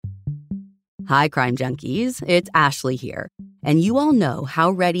Hi, Crime Junkies. It's Ashley here. And you all know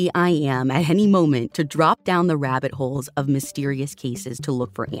how ready I am at any moment to drop down the rabbit holes of mysterious cases to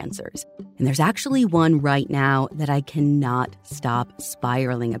look for answers. And there's actually one right now that I cannot stop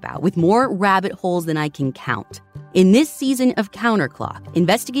spiraling about, with more rabbit holes than I can count. In this season of Counterclock,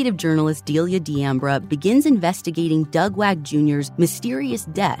 investigative journalist Delia D'Ambra begins investigating Doug Wag Jr.'s mysterious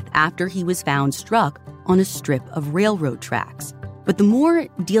death after he was found struck on a strip of railroad tracks. But the more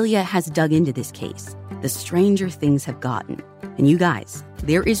Delia has dug into this case, the stranger things have gotten. And you guys,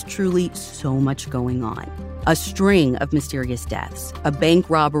 there is truly so much going on. A string of mysterious deaths, a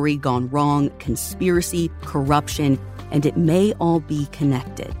bank robbery gone wrong, conspiracy, corruption, and it may all be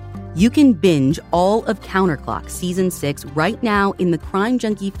connected. You can binge all of Counterclock Season 6 right now in the Crime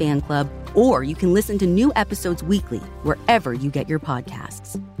Junkie fan club, or you can listen to new episodes weekly wherever you get your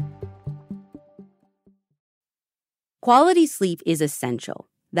podcasts. Quality sleep is essential.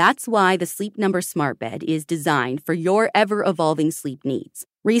 That's why the Sleep Number Smart Bed is designed for your ever-evolving sleep needs.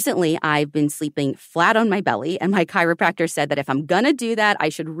 Recently, I've been sleeping flat on my belly, and my chiropractor said that if I'm gonna do that, I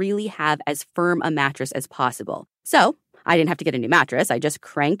should really have as firm a mattress as possible. So I didn't have to get a new mattress. I just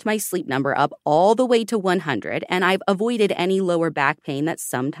cranked my Sleep Number up all the way to 100, and I've avoided any lower back pain that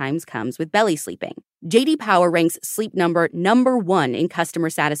sometimes comes with belly sleeping. J.D. Power ranks Sleep Number #1 in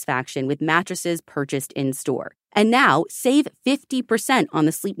customer satisfaction with mattresses purchased in-store. And now, save 50% on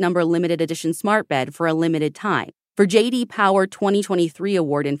the Sleep Number Limited Edition Smart Bed for a limited time. For J.D. Power 2023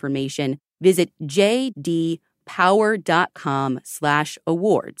 award information, visit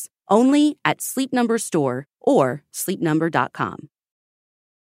jdpower.com/awards. Only at Sleep Number Store or sleepnumber.com.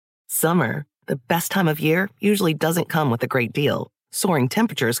 Summer, the best time of year, usually doesn't come with a great deal. Soaring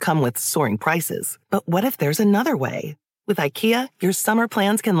temperatures come with soaring prices. But what if there's another way? With IKEA, your summer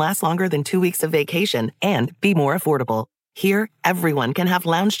plans can last longer than 2 weeks of vacation and be more affordable. Here, everyone can have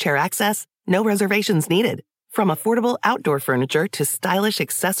lounge chair access, no reservations needed. From affordable outdoor furniture to stylish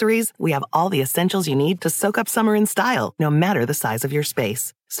accessories, we have all the essentials you need to soak up summer in style, no matter the size of your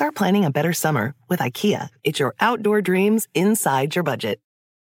space. Start planning a better summer with IKEA. It's your outdoor dreams inside your budget.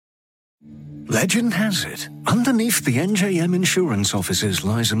 Legend has it, underneath the NJM insurance offices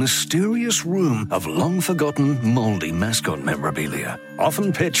lies a mysterious room of long-forgotten, moldy mascot memorabilia.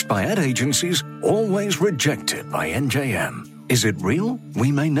 Often pitched by ad agencies, always rejected by NJM. Is it real?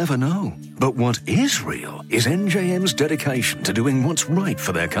 We may never know. But what is real is NJM's dedication to doing what's right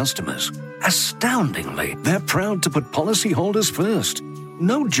for their customers. Astoundingly, they're proud to put policyholders first.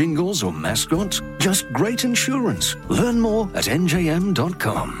 No jingles or mascots, just great insurance. Learn more at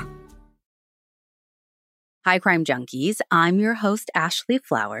njm.com. Hi, Crime Junkies. I'm your host, Ashley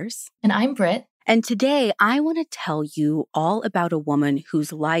Flowers. And I'm Britt. And today I want to tell you all about a woman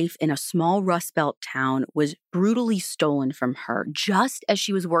whose life in a small Rust Belt town was brutally stolen from her just as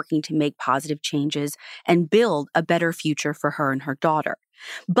she was working to make positive changes and build a better future for her and her daughter.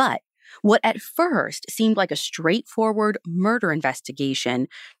 But what at first seemed like a straightforward murder investigation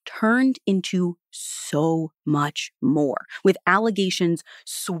turned into so much more, with allegations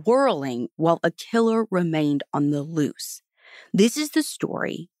swirling while a killer remained on the loose. This is the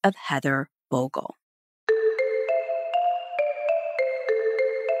story of Heather Bogle.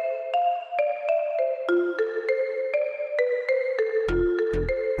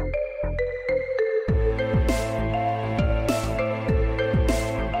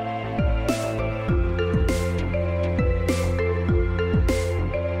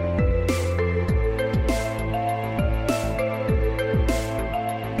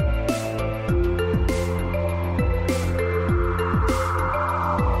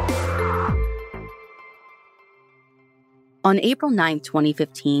 On April 9,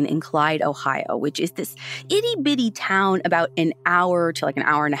 2015, in Clyde, Ohio, which is this itty-bitty town about an hour to an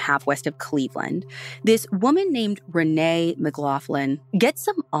hour and a half west of Cleveland, this woman named Renee McLaughlin gets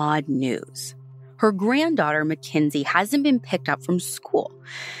some odd news. Her granddaughter, Mackenzie, hasn't been picked up from school.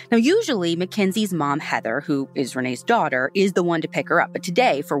 Now, usually, Mackenzie's mom, Heather, who is Renee's daughter, is the one to pick her up. But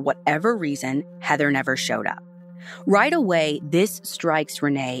today, for whatever reason, Heather never showed up. Right away, this strikes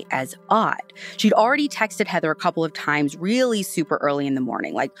Renee as odd. She'd already texted Heather a couple of times really super early in the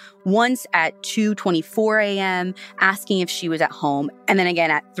morning, like once at 2:24 a.m., asking if she was at home, and then again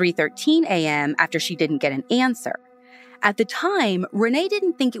at 3:13 a.m. after she didn't get an answer. At the time, Renee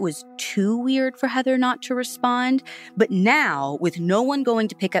didn't think it was too weird for Heather not to respond, but now, with no one going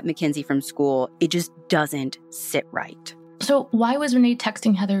to pick up Mackenzie from school, it just doesn't sit right. So why was Renee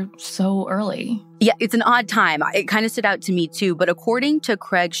texting Heather so early? Yeah, it's an odd time. It kind of stood out to me too, but according to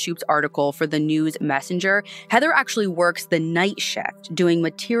Craig Shoup's article for the News Messenger, Heather actually works the night shift doing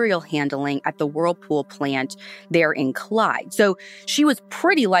material handling at the Whirlpool plant there in Clyde. So she was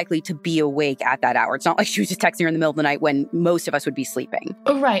pretty likely to be awake at that hour. It's not like she was just texting her in the middle of the night when most of us would be sleeping.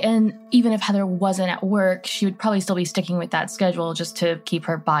 Right, and even if Heather wasn't at work, she would probably still be sticking with that schedule just to keep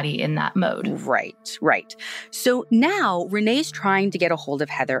her body in that mode. Right. So now Renee's trying to get a hold of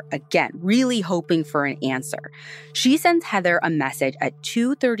Heather again, really hoping for an answer. She sends Heather a message at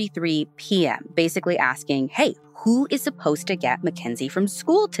 2:33 p.m., basically asking, hey, who is supposed to get Mackenzie from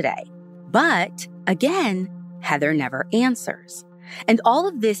school today? But again, Heather never answers. And all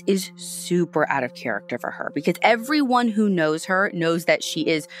of this is super out of character for her because everyone who knows her knows that she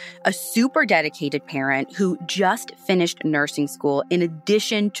is a super dedicated parent who just finished nursing school in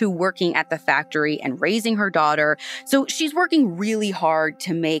addition to working at the factory and raising her daughter. So she's working really hard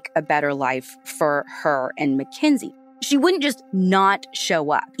to make a better life for her and Mackenzie. She wouldn't just not show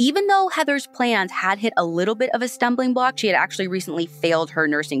up. Even though Heather's plans had hit a little bit of a stumbling block, she had actually recently failed her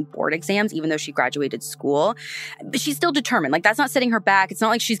nursing board exams, even though she graduated school. But she's still determined. Like, that's not setting her back. It's not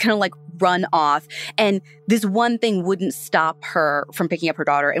like she's going to, run off. And this one thing wouldn't stop her from picking up her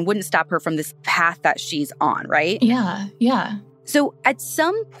daughter and wouldn't stop her from this path that she's on, right? Yeah. So at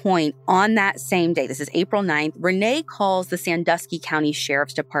some point on that same day, this is April 9th, Renee calls the Sandusky County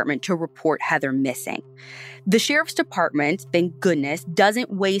Sheriff's Department to report Heather missing. The Sheriff's Department, thank goodness,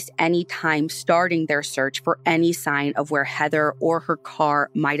 doesn't waste any time starting their search for any sign of where Heather or her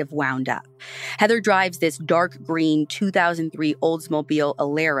car might have wound up. Heather drives this dark green 2003 Oldsmobile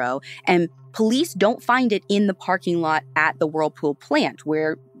Alero, and police don't find it in the parking lot at the Whirlpool plant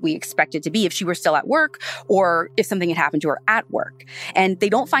where we expect it to be if she were still at work or if something had happened to her at work. And they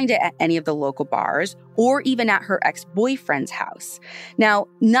don't find it at any of the local bars or even at her ex-boyfriend's house. Now,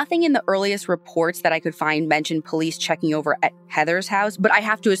 nothing in the earliest reports that I could find mentioned police checking over at Heather's house, but I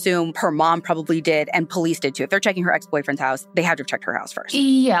have to assume her mom probably did and police did too. If they're checking her ex-boyfriend's house, they had to have checked her house first.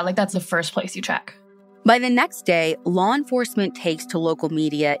 Yeah, that's the first place you check. By the next day, law enforcement takes to local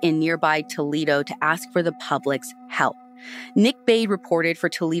media in nearby Toledo to ask for the public's help. Nick Bade reported for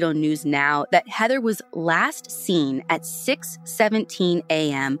Toledo News Now that Heather was last seen at 6:17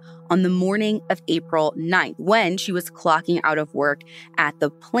 a.m. on the morning of April 9th when she was clocking out of work at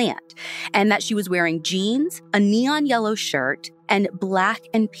the plant, and that she was wearing jeans, a neon yellow shirt, and black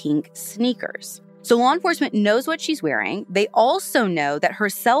and pink sneakers. So law enforcement knows what she's wearing. They also know that her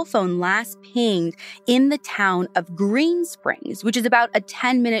cell phone last pinged in the town of Green Springs, which is about a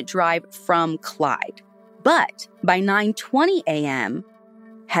 10-minute drive from Clyde. But by 9:20 a.m.,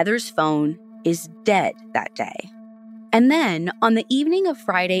 Heather's phone is dead that day. And then on the evening of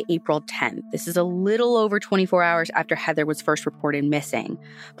Friday, April 10th, this is a little over 24 hours after Heather was first reported missing,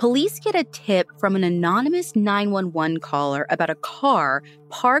 police get a tip from an anonymous 911 caller about a car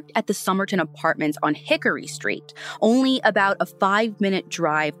parked at the Somerton Apartments on Hickory Street, only about a 5-minute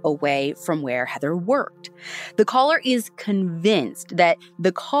drive away from where Heather worked. The caller is convinced that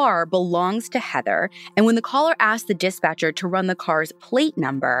the car belongs to Heather, and when the caller asks the dispatcher to run the car's plate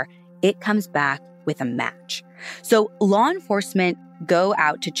number, it comes back with a match. So law enforcement go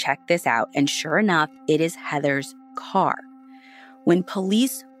out to check this out, and sure enough, it is Heather's car. When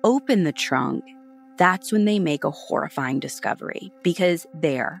police open the trunk, that's when they make a horrifying discovery, because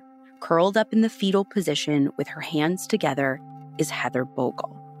there, curled up in the fetal position with her hands together, is Heather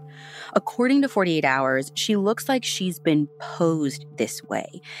Bogle. According to 48 Hours, she looks like she's been posed this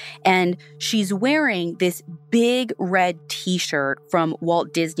way. And she's wearing this big red t-shirt from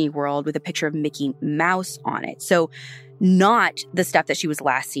Walt Disney World with a picture of Mickey Mouse on it. So not the stuff that she was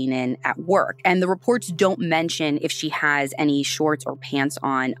last seen in at work. And the reports don't mention if she has any shorts or pants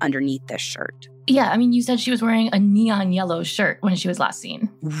on underneath this shirt. Yeah, you said she was wearing a neon yellow shirt when she was last seen.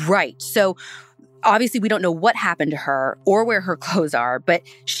 Right. So obviously, we don't know what happened to her or where her clothes are, but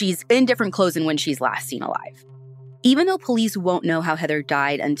she's in different clothes than when she's last seen alive. Even though police won't know how Heather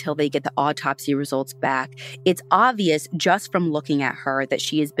died until they get the autopsy results back, it's obvious just from looking at her that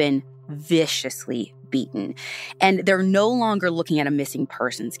she has been viciously beaten. And they're no longer looking at a missing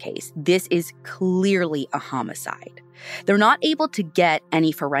persons case. This is clearly a homicide. They're not able to get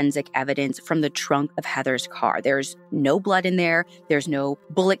any forensic evidence from the trunk of Heather's car. There's no blood in there. There's no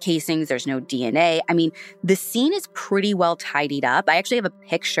bullet casings. There's no DNA. The scene is pretty well tidied up. I actually have a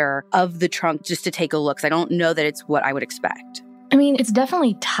picture of the trunk just to take a look, because I don't know that it's what I would expect. It's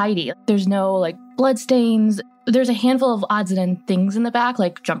definitely tidy. There's no, blood stains. There's a handful of odds and ends things in the back,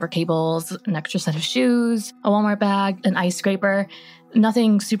 like jumper cables, an extra set of shoes, a Walmart bag, an ice scraper.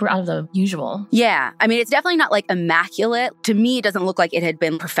 nothing super out of the usual. Yeah. I mean, it's definitely not like immaculate. To me, it doesn't look like it had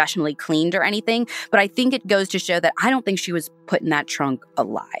been professionally cleaned or anything, but I think it goes to show that I don't think she was put in that trunk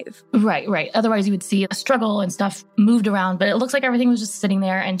alive. Right. Otherwise, you would see a struggle and stuff moved around, but it looks like everything was just sitting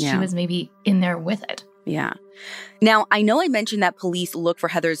there and she was maybe in there with it. Yeah. Now, I know I mentioned that police looked for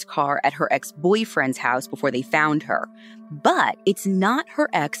Heather's car at her ex-boyfriend's house before they found her, but it's not her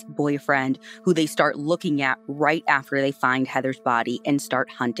ex-boyfriend who they start looking at right after they find Heather's body and start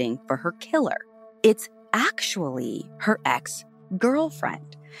hunting for her killer. It's actually her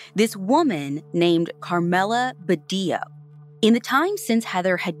ex-girlfriend, this woman named Carmela Badillo. In the time since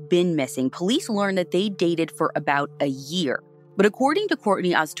Heather had been missing, police learned that they dated for about a year. But according to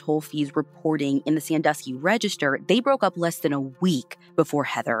Courtney Astolfi's reporting in the Sandusky Register, they broke up less than a week before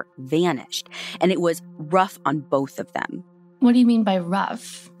Heather vanished. And it was rough on both of them. What do you mean by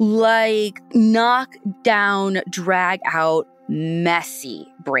rough? Like knock down, drag out, messy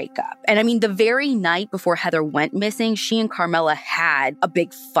breakup. And I mean, the very night before Heather went missing, she and Carmela had a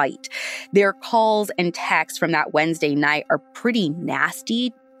big fight. Their calls and texts from that Wednesday night are pretty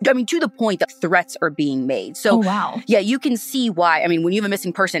nasty. I mean, to the point that threats are being made. So, wow. Yeah, you can see why. I mean, when you have a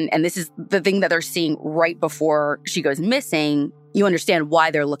missing person and this is the thing that they're seeing right before she goes missing, you understand why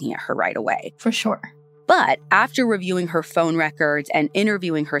they're looking at her right away. For sure. But after reviewing her phone records and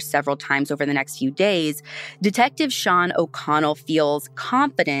interviewing her several times over the next few days, Detective Sean O'Connell feels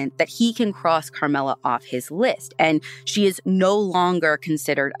confident that he can cross Carmela off his list, and she is no longer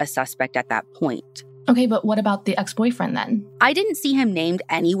considered a suspect at that point. Okay, but what about the ex-boyfriend then? I didn't see him named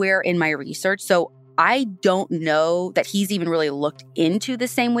anywhere in my research, so I don't know that he's even really looked into the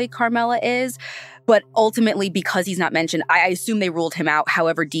same way Carmela is. But ultimately, because he's not mentioned, I assume they ruled him out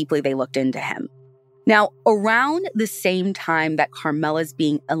however deeply they looked into him. Now, around the same time that Carmela's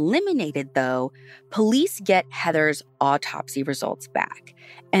being eliminated, though, police get Heather's autopsy results back,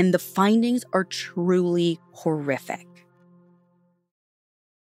 and the findings are truly horrific.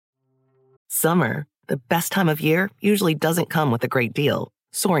 Summer, the best time of year, usually doesn't come with a great deal.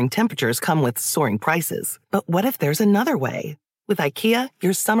 Soaring temperatures come with soaring prices. But what if there's another way? With IKEA,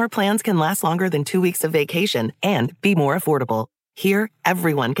 your summer plans can last longer than 2 weeks of vacation and be more affordable. Here,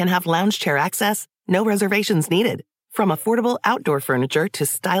 everyone can have lounge chair access, no reservations needed. From affordable outdoor furniture to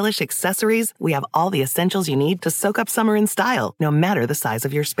stylish accessories, we have all the essentials you need to soak up summer in style, no matter the size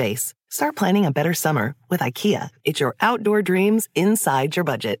of your space. Start planning a better summer with IKEA. It's your outdoor dreams inside your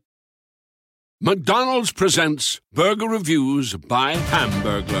budget. McDonald's presents Burger Reviews by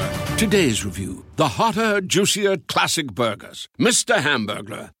Hamburglar. Today's review, the hotter, juicier classic burgers. Mr.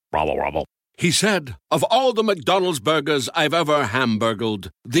 Hamburglar. Robble, robble. He said, of all the McDonald's burgers I've ever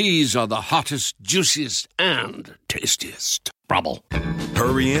hamburgled, these are the hottest, juiciest, and tastiest. Robble.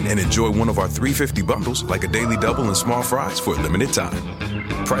 Hurry in and enjoy one of our $3.50 bundles, like a daily double and small fries for a limited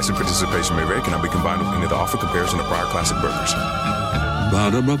time. Price and participation may vary, cannot be combined with any other offer comparison to prior classic burgers.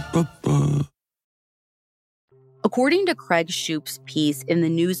 Ba-da-ba-ba-ba. According to Craig Shoup's piece in the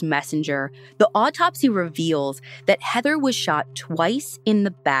News Messenger, the autopsy reveals that Heather was shot twice in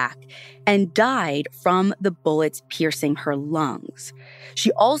the back and died from the bullets piercing her lungs.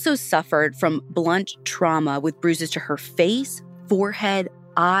 She also suffered from blunt trauma with bruises to her face, forehead,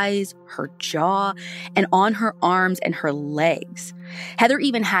 eyes, her jaw, and on her arms and her legs. Heather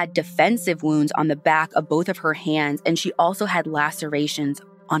even had defensive wounds on the back of both of her hands, and she also had lacerations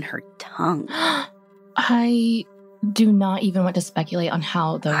on her tongue. I do not even want to speculate on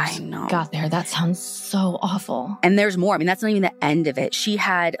how those got there. That sounds so awful. And there's more. I mean, that's not even the end of it. She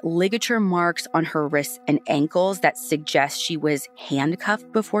had ligature marks on her wrists and ankles that suggest she was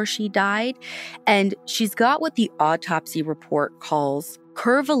handcuffed before she died. And she's got what the autopsy report calls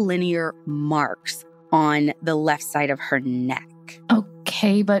curvilinear marks on the left side of her neck.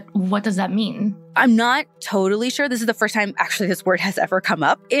 Okay, but what does that mean? I'm not totally sure. This is the first time, actually, this word has ever come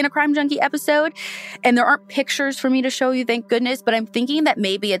up in a Crime Junkie episode. And there aren't pictures for me to show you, thank goodness. But I'm thinking that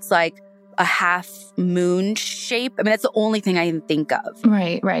maybe it's like a half moon shape. I mean, that's the only thing I can think of.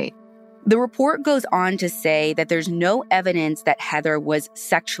 Right. The report goes on to say that there's no evidence that Heather was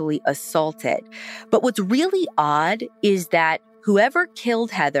sexually assaulted. But what's really odd is that whoever killed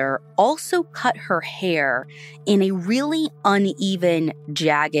Heather also cut her hair in a really uneven,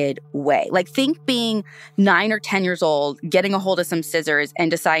 jagged way. Like, think being 9 or 10 years old, getting a hold of some scissors and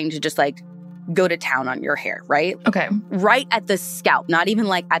deciding to just like go to town on your hair, right? Okay. Right at the scalp, not even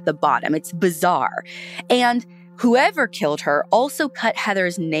like at the bottom. It's bizarre. And whoever killed her also cut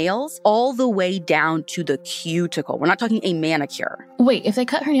Heather's nails all the way down to the cuticle. We're not talking a manicure. Wait, if they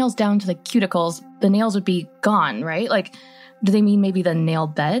cut her nails down to the cuticles, the nails would be gone, right? Like, do they mean maybe the nail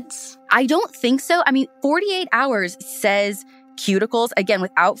beds? I don't think so. I mean, 48 Hours says cuticles. Again,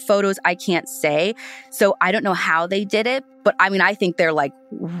 without photos, I can't say. So I don't know how they did it. But I mean, I think they're like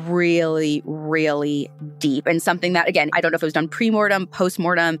really, really deep. And something that, again, I don't know if it was done pre-mortem,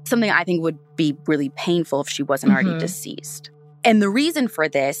 post-mortem, something I think would be really painful if she wasn't already deceased. And the reason for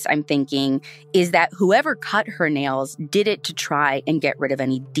this, I'm thinking, is that whoever cut her nails did it to try and get rid of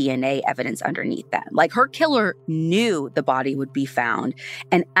any DNA evidence underneath them. Like, her killer knew the body would be found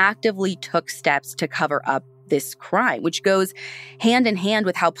and actively took steps to cover up this crime, which goes hand in hand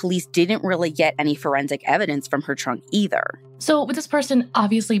with how police didn't really get any forensic evidence from her trunk either. So with this person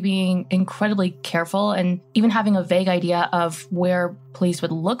obviously being incredibly careful and even having a vague idea of where police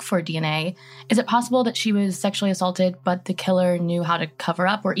would look for DNA, is it possible that she was sexually assaulted, but the killer knew how to cover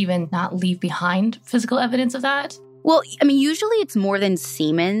up or even not leave behind physical evidence of that? Well, I mean, usually it's more than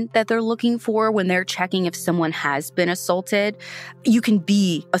semen that they're looking for when they're checking if someone has been assaulted. You can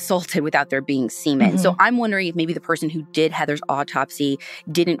be assaulted without there being semen. So I'm wondering if maybe the person who did Heather's autopsy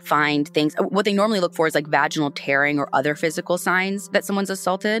didn't find things. What they normally look for is like vaginal tearing or other physical signs that someone's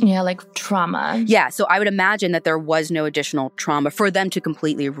assaulted. Yeah, like trauma. Yeah, so I would imagine that there was no additional trauma for them to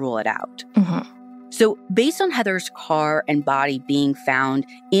completely rule it out. So based on Heather's car and body being found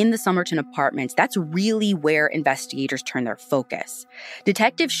in the Somerton apartments, that's really where investigators turn their focus.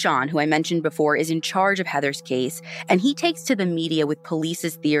 Detective Sean, who I mentioned before, is in charge of Heather's case, and he takes to the media with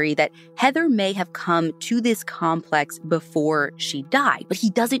police's theory that Heather may have come to this complex before she died, but he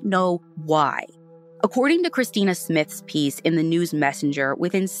doesn't know why. According to Christina Smith's piece in the News Messenger,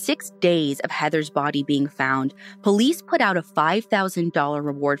 within 6 days of Heather's body being found, police put out a $5,000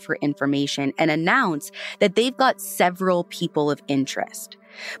 reward for information and announced that they've got several people of interest.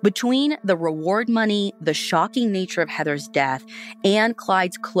 Between the reward money, the shocking nature of Heather's death, and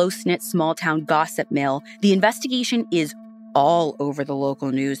Clyde's close-knit small-town gossip mill, the investigation is all over the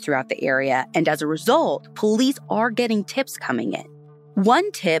local news throughout the area, and as a result, police are getting tips coming in.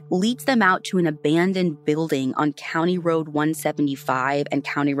 One tip leads them out to an abandoned building on County Road 175 and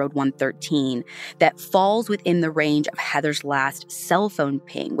County Road 113 that falls within the range of Heather's last cell phone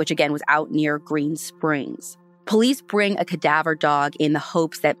ping, which again was out near Green Springs. Police bring a cadaver dog in the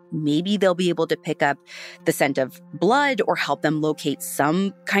hopes that maybe they'll be able to pick up the scent of blood or help them locate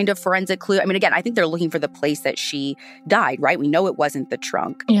some kind of forensic clue. I mean, again, I think they're looking for the place that she died, right? We know it wasn't the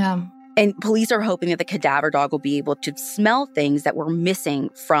trunk. Yeah. And police are hoping that the cadaver dog will be able to smell things that were missing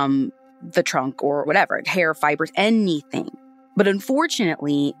from the trunk or whatever, hair, fibers, anything. But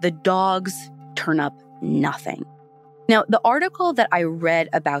unfortunately, the dogs turn up nothing. Now, the article that I read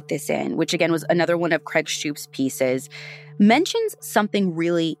about this in, which again was another one of Craig Shoup's pieces, mentions something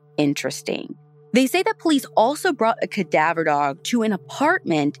really interesting. They say that police also brought a cadaver dog to an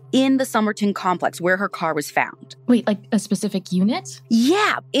apartment in the Somerton complex where her car was found. Wait, like a specific unit?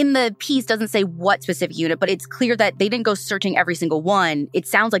 Yeah. In the piece, doesn't say what specific unit, but it's clear that they didn't go searching every single one. It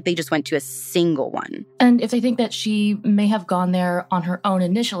sounds like they just went to a single one. And if they think that she may have gone there on her own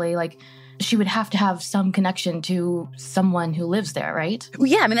initially, like, she would have to have some connection to someone who lives there, right?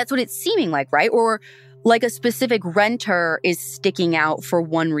 Yeah, I mean, that's what it's seeming like, right? Or like a specific renter is sticking out for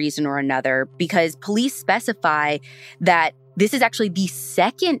one reason or another, because police specify that this is actually the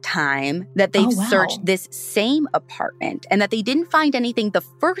second time that they've searched this same apartment and that they didn't find anything the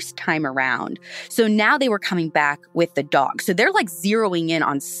first time around. So now they were coming back with the dog. So they're like zeroing in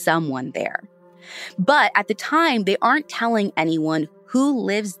on someone there. But at the time, they aren't telling anyone who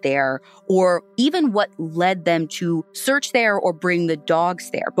lives there or even what led them to search there or bring the dogs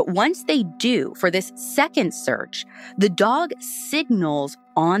there. But once they do, for this second search, the dog signals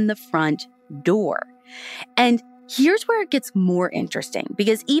on the front door. And here's where it gets more interesting,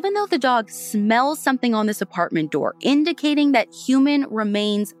 because even though the dog smells something on this apartment door, indicating that human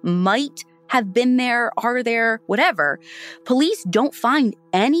remains might have been there, are there, whatever, police don't find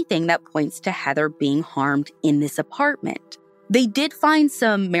anything that points to Heather being harmed in this apartment. They did find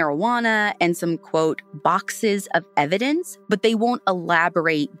some marijuana and some, quote, boxes of evidence, but they won't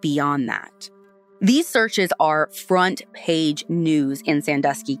elaborate beyond that. These searches are front page news in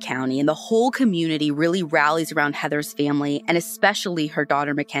Sandusky County, and the whole community really rallies around Heather's family, and especially her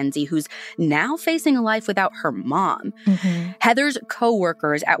daughter, Mackenzie, who's now facing a life without her mom. Heather's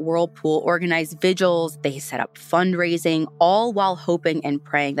co-workers at Whirlpool organize vigils, they set up fundraising, all while hoping and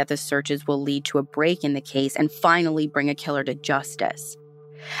praying that the searches will lead to a break in the case and finally bring a killer to justice.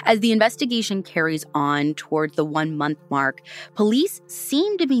 As the investigation carries on toward the 1-month mark, police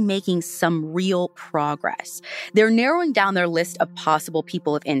seem to be making some real progress. They're narrowing down their list of possible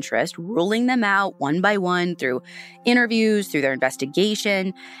people of interest, ruling them out one by one through interviews, through their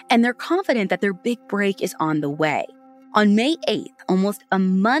investigation, and they're confident that their big break is on the way. On May 8th, almost a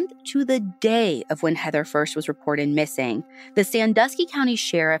month to the day of when Heather first was reported missing, the Sandusky County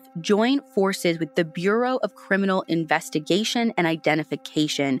Sheriff joined forces with the Bureau of Criminal Investigation and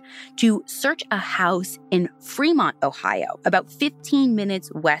Identification to search a house in Fremont, Ohio, about 15 minutes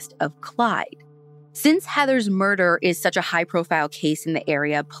west of Clyde. Since Heather's murder is such a high-profile case in the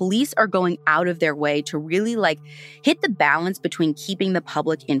area, police are going out of their way to really, hit the balance between keeping the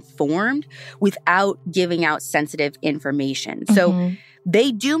public informed without giving out sensitive information. So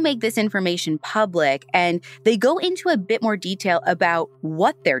they do make this information public, and they go into a bit more detail about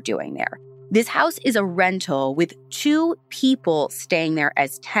what they're doing there. This house is a rental with 2 people staying there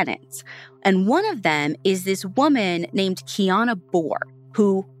as tenants. And one of them is this woman named Kiana Bohr,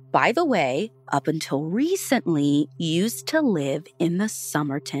 who, by the way, up until recently, used to live in the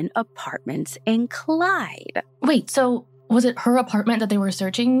Somerton Apartments in Clyde. Wait, so was it her apartment that they were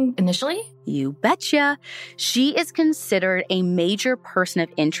searching initially? You betcha. She is considered a major person of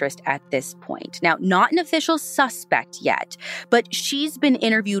interest at this point. Now, not an official suspect yet, but she's been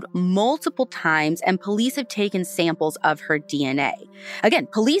interviewed multiple times and police have taken samples of her DNA. Again,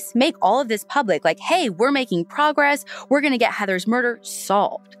 police make all of this public, hey, we're making progress. We're going to get Heather's murder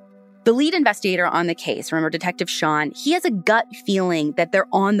solved. The lead investigator on the case, remember Detective Sean, he has a gut feeling that they're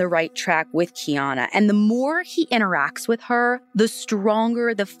on the right track with Kiana. And the more he interacts with her, the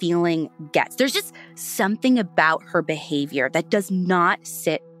stronger the feeling gets. There's just something about her behavior that does not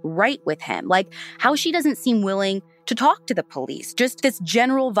sit right with him. Like how she doesn't seem willing to talk to the police, just this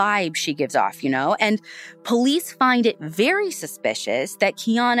general vibe she gives off, And police find it very suspicious that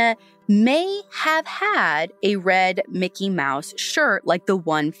Kiana may have had a red Mickey Mouse shirt like the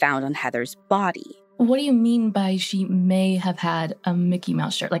one found on Heather's body. What do you mean by she may have had a Mickey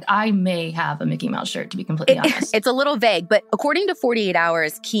Mouse shirt? I may have a Mickey Mouse shirt, to be completely honest. It's a little vague, but according to 48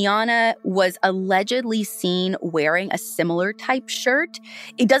 Hours, Kiana was allegedly seen wearing a similar type shirt.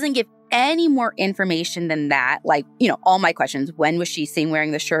 It doesn't give any more information than that. All my questions. When was she seen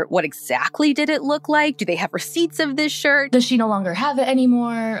wearing the shirt? What exactly did it look like? Do they have receipts of this shirt? Does she no longer have it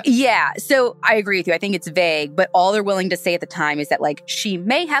anymore? Yeah, so I agree with you. I think it's vague, but all they're willing to say at the time is that, she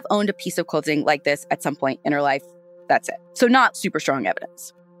may have owned a piece of clothing like this at some point in her life. That's it. So not super strong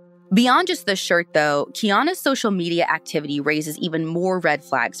evidence. Beyond just the shirt, though, Kiana's social media activity raises even more red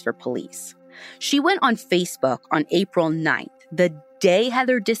flags for police. She went on Facebook on April 9th, the day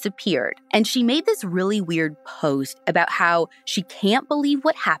Heather disappeared, and she made this really weird post about how she can't believe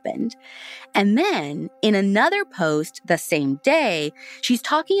what happened. And then in another post the same day, she's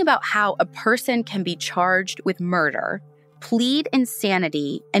talking about how a person can be charged with murder, plead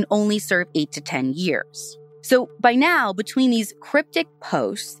insanity, and only serve 8 to 10 years. So by now, between these cryptic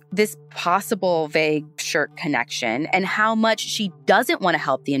posts, this possible vague shirt connection, and how much she doesn't want to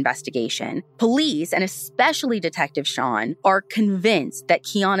help the investigation, police, and especially Detective Sean, are convinced that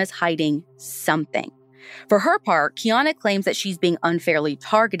Kiana's hiding something. For her part, Kiana claims that she's being unfairly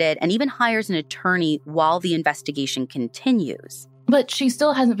targeted and even hires an attorney while the investigation continues. But she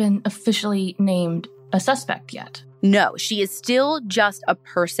still hasn't been officially named a suspect yet. No, she is still just a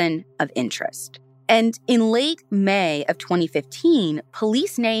person of interest. And in late May of 2015,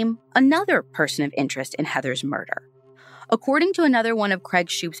 police name another person of interest in Heather's murder. According to another one of Craig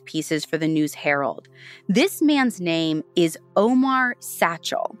Shoup's pieces for the News Herald, this man's name is Omar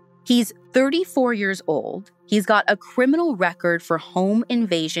Satchel. He's 34 years old. He's got a criminal record for home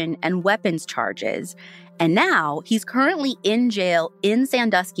invasion and weapons charges. And now he's currently in jail in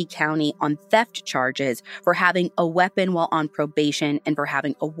Sandusky County on theft charges for having a weapon while on probation and for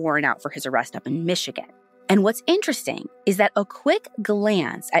having a warrant out for his arrest up in Michigan. And what's interesting is that a quick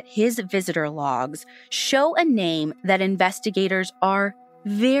glance at his visitor logs show a name that investigators are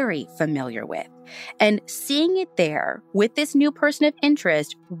very familiar with. And seeing it there with this new person of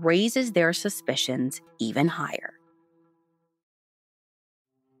interest raises their suspicions even higher.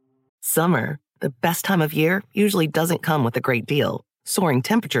 Summer, the best time of year, usually doesn't come with a great deal. Soaring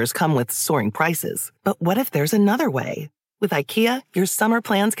temperatures come with soaring prices. But what if there's another way? With IKEA, your summer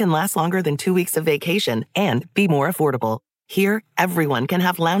plans can last longer than 2 weeks of vacation and be more affordable. Here, everyone can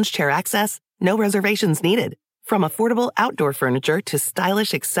have lounge chair access, no reservations needed. From affordable outdoor furniture to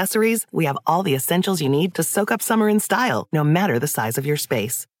stylish accessories, we have all the essentials you need to soak up summer in style, no matter the size of your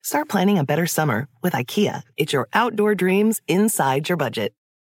space. Start planning a better summer with IKEA. It's your outdoor dreams inside your budget.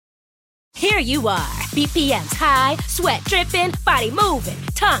 Here you are, BPMs high, sweat dripping, body moving,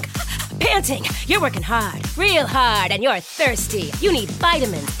 tongue panting. You're working hard, real hard, and you're thirsty. You need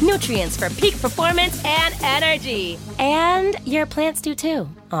vitamins, nutrients for peak performance and energy. And your plants do too.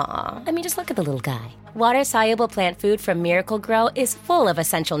 Aw, just look at the little guy. Water-soluble plant food from Miracle-Gro is full of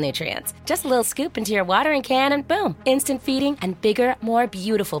essential nutrients. Just a little scoop into your watering can and boom, instant feeding and bigger, more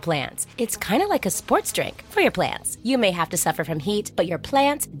beautiful plants. It's kind of like a sports drink for your plants. You may have to suffer from heat, but your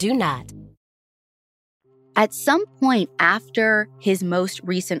plants do not. At some point after his most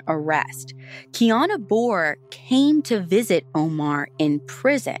recent arrest, Qiana Bohr came to visit Omar in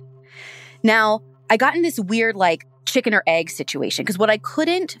prison. Now, I got in this weird, chicken or egg situation, because what I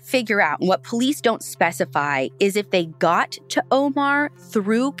couldn't figure out and what police don't specify is if they got to Omar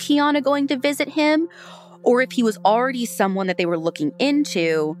through Qiana going to visit him, or if he was already someone that they were looking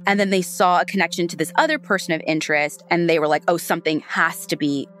into, and then they saw a connection to this other person of interest, and they were like, oh, something has to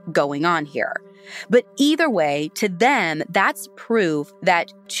be going on here. But either way, to them, that's proof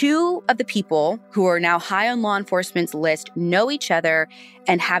that two of the people who are now high on law enforcement's list know each other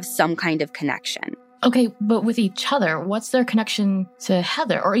and have some kind of connection. Okay, but with each other, what's their connection to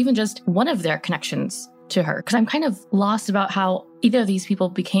Heather, or even just one of their connections to her? Because I'm kind of lost about how either of these people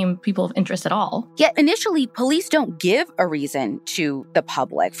became people of interest at all. Yet initially, police don't give a reason to the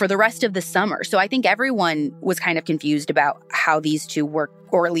public for the rest of the summer. So I think everyone was kind of confused about how these two were,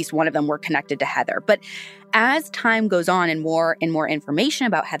 or at least one of them were connected to Heather. But as time goes on and more information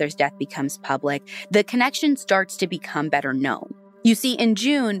about Heather's death becomes public, the connection starts to become better known. You see, in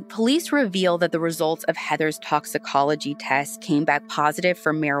June, police reveal that the results of Heather's toxicology tests came back positive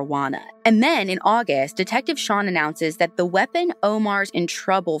for marijuana. And then in August, Detective Sean announces that the weapon Omar's in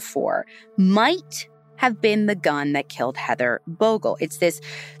trouble for might have been the gun that killed Heather Bogle. It's this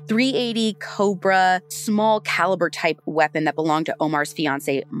 .380 Cobra small caliber type weapon that belonged to Omar's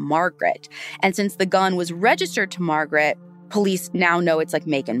fiancée, Margaret. And since the gun was registered to Margaret, police now know it's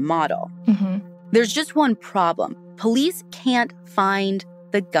make and model. Mm-hmm. There's just one problem. Police can't find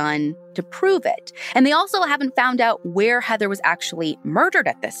the gun to prove it. And they also haven't found out where Heather was actually murdered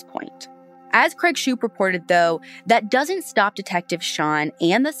at this point. As Craig Shoup reported, though, that doesn't stop Detective Sean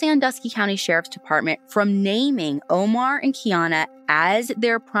and the Sandusky County Sheriff's Department from naming Omar and Qiana as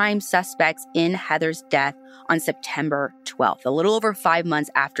their prime suspects in Heather's death on September 12th, a little over 5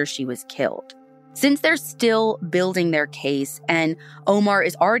 months after she was killed. Since they're still building their case and Omar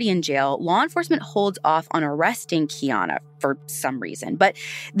is already in jail, law enforcement holds off on arresting Qiana for some reason. But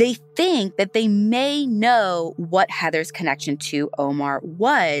they think that they may know what Heather's connection to Omar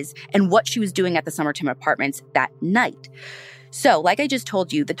was and what she was doing at the Somerton Apartments that night. So, like I just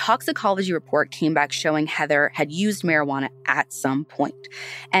told you, the toxicology report came back showing Heather had used marijuana at some point.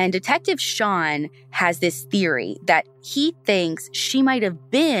 And Detective Sean has this theory that he thinks she might have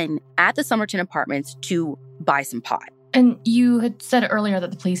been at the Somerton Apartments to buy some pot. And you had said earlier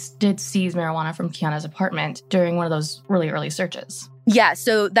that the police did seize marijuana from Qiana's apartment during one of those really early searches. Yeah,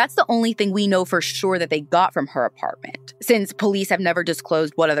 so that's the only thing we know for sure that they got from her apartment, since police have never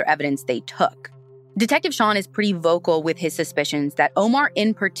disclosed what other evidence they took. Detective Sean is pretty vocal with his suspicions that Omar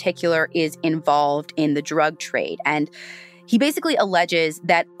in particular is involved in the drug trade. And he basically alleges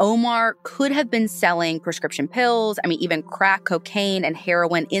that Omar could have been selling prescription pills, even crack, cocaine, and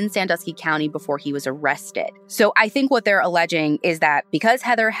heroin in Sandusky County before he was arrested. So I think what they're alleging is that because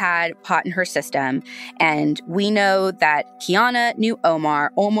Heather had pot in her system, and we know that Qiana knew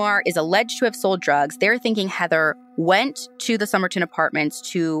Omar is alleged to have sold drugs, they're thinking Heather went to the Somerton Apartments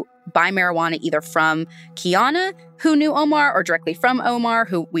to buy marijuana either from Qiana, who knew Omar, or directly from Omar,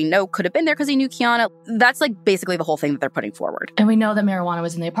 who we know could have been there because he knew Qiana. That's basically the whole thing that they're putting forward. And we know that marijuana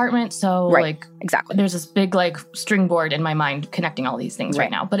was in the apartment, so right. Exactly. There's this big string board in my mind connecting all these things right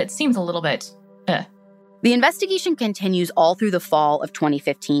now, but it seems a little bit The investigation continues all through the fall of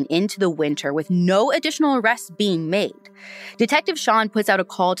 2015 into the winter with no additional arrests being made. Detective Sean puts out a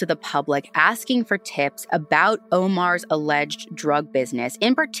call to the public asking for tips about Omar's alleged drug business,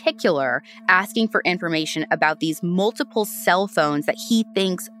 in particular asking for information about these multiple cell phones that he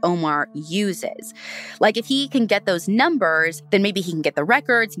thinks Omar uses. If he can get those numbers, then maybe he can get the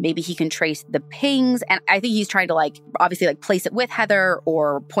records, maybe he can trace the pings, and I think he's trying to obviously place it with Heather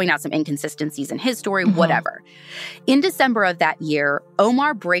or point out some inconsistencies in his story, whatever. In December of that year,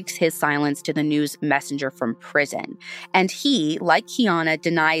 Omar breaks his silence to the news messenger from prison. And he, like Qiana,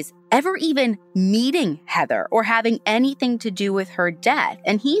 denies ever even meeting Heather or having anything to do with her death.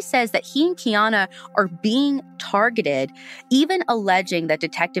 And he says that he and Qiana are being targeted, even alleging that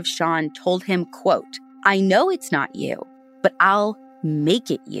Detective Sean told him, quote, "I know it's not you, but I'll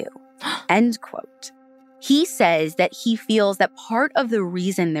make it you," end quote. He says that he feels that part of the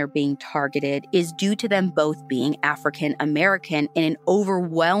reason they're being targeted is due to them both being African American in an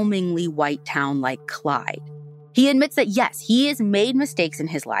overwhelmingly white town like Clyde. He admits that, yes, he has made mistakes in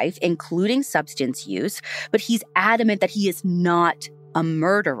his life, including substance use, but he's adamant that he is not a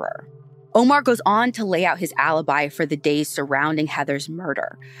murderer. Omar goes on to lay out his alibi for the days surrounding Heather's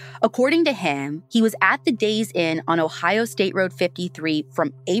murder. According to him, he was at the Days Inn on Ohio State Road 53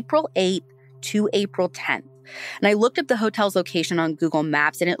 from April 8th to April 10th. And I looked up the hotel's location on Google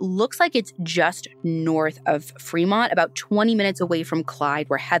Maps, and it looks like it's just north of Fremont, about 20 minutes away from Clyde,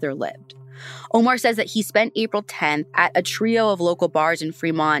 where Heather lived. Omar says that he spent April 10th at a trio of local bars in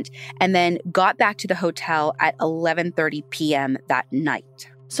Fremont and then got back to the hotel at 11:30 p.m. that night.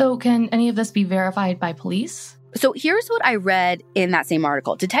 So can any of this be verified by police? So here's what I read in that same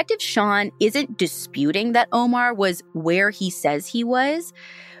article. Detective Sean isn't disputing that Omar was where he says he was,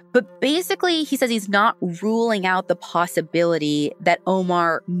 but basically he says he's not ruling out the possibility that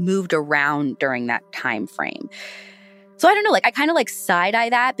Omar moved around during that time frame. So I don't know, I kind of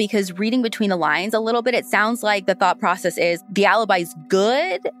side-eye that, because reading between the lines a little bit, it sounds like the thought process is the alibi's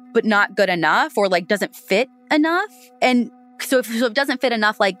good, but not good enough, or doesn't fit enough. And so if it doesn't fit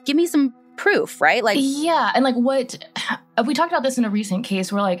enough, give me some proof, right? Yeah, and what we talked about this in a recent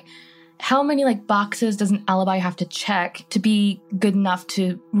case where how many boxes does an alibi have to check to be good enough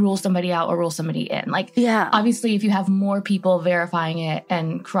to rule somebody out or rule somebody in? Yeah. Obviously, if you have more people verifying it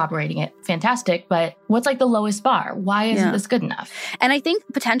and corroborating it, fantastic. But what's the lowest bar? Why isn't this good enough? And I think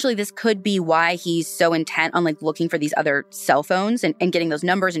potentially this could be why he's so intent on looking for these other cell phones and getting those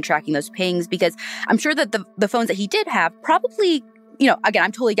numbers and tracking those pings, because I'm sure that the phones that he did have probably, again,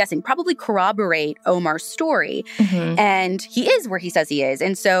 I'm totally guessing, probably corroborate Omar's story. Mm-hmm. And he is where he says he is.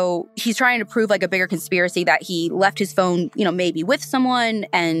 And so he's trying to prove a bigger conspiracy that he left his phone, maybe with someone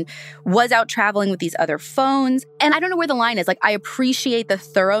and was out traveling with these other phones. And I don't know where the line is. I appreciate the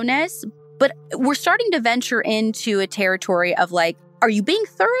thoroughness, but we're starting to venture into a territory of are you being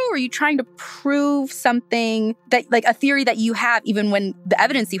thorough, or are you trying to prove something that, a theory that you have, even when the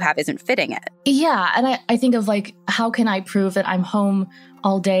evidence you have isn't fitting it? Yeah, and I think of, how can I prove that I'm home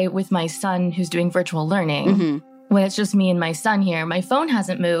all day with my son who's doing virtual learning? Mm-hmm. When it's just me and my son here? My phone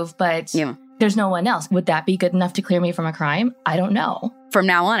hasn't moved, but there's no one else. Would that be good enough to clear me from a crime? I don't know. From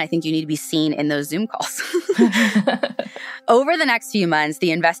now on, I think you need to be seen in those Zoom calls. Over the next few months,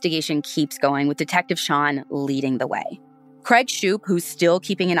 the investigation keeps going, with Detective Sean leading the way. Craig Shoup, who's still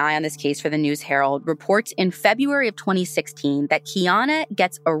keeping an eye on this case for the News Herald, reports in February of 2016 that Kiana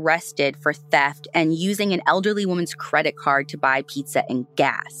gets arrested for theft and using an elderly woman's credit card to buy pizza and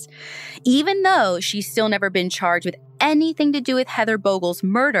gas. Even though she's still never been charged with anything to do with Heather Bogle's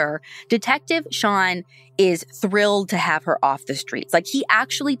murder, Detective Sean is thrilled to have her off the streets. He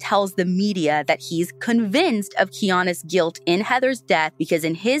actually tells the media that he's convinced of Kiana's guilt in Heather's death because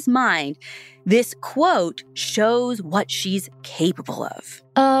in his mind, this quote shows what she's capable of.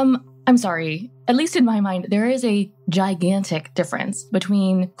 I'm sorry. At least in my mind, there is a gigantic difference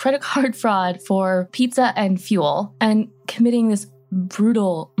between credit card fraud for pizza and fuel and committing this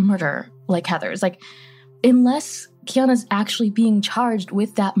brutal murder like Heather's. Unless Kiana's actually being charged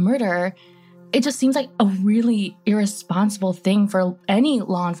with that murder, it just seems like a really irresponsible thing for any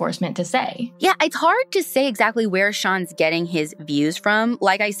law enforcement to say. Yeah, it's hard to say exactly where Sean's getting his views from.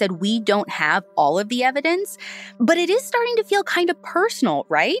 Like I said, we don't have all of the evidence, but it is starting to feel kind of personal,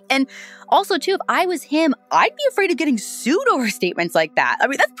 right? And also, too, if I was him, I'd be afraid of getting sued over statements like that. I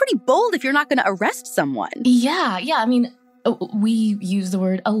mean, that's pretty bold if you're not going to arrest someone. Yeah. I mean, we use the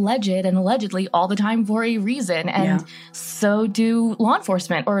word alleged and allegedly all the time for a reason. And so do law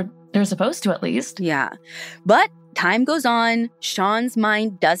enforcement, or they're supposed to at least. Yeah. But time goes on, Sean's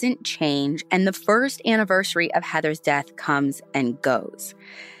mind doesn't change, and the first anniversary of Heather's death comes and goes.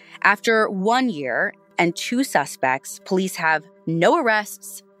 After 1 year and 2 suspects, police have no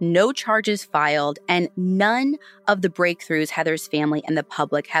arrests, no charges filed, and none of the breakthroughs Heather's family and the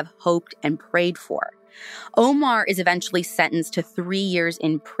public have hoped and prayed for. Omar is eventually sentenced to 3 years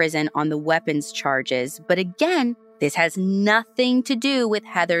in prison on the weapons charges, but again, this has nothing to do with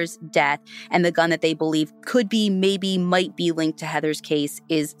Heather's death, and the gun that they believe could be, maybe, might be linked to Heather's case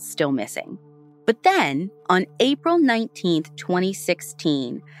is still missing. But then, on April 19th,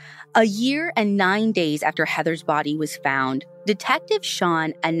 2016, a year and 9 days after Heather's body was found, Detective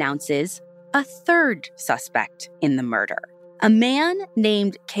Sean announces a third suspect in the murder. A man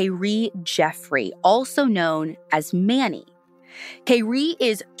named Kyrie Jeffrey, also known as Manny. Kyrie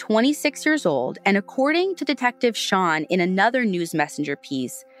is 26 years old, and according to Detective Sean in another News Messenger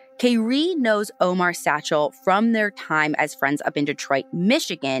piece, Kyrie knows Omar Satchel from their time as friends up in Detroit,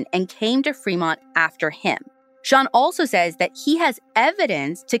 Michigan, and came to Fremont after him. Sean also says that he has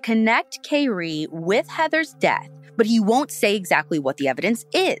evidence to connect Kyrie with Heather's death, but he won't say exactly what the evidence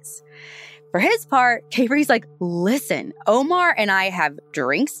is. For his part, Avery's like, listen, Omar and I have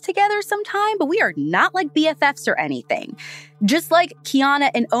drinks together sometime, but we are not like BFFs or anything. Just like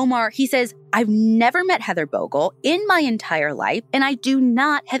Kiana and Omar, he says, I've never met Heather Bogle in my entire life, and I do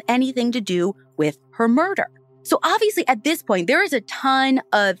not have anything to do with her murder. So obviously at this point, there is a ton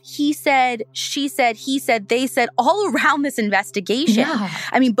of he said, she said, he said, they said all around this investigation. Yeah.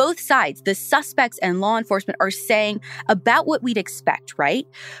 I mean, both sides, the suspects and law enforcement are saying about what we'd expect, right?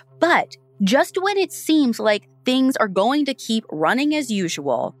 But just when it seems like things are going to keep running as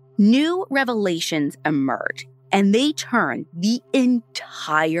usual, new revelations emerge, and they turn the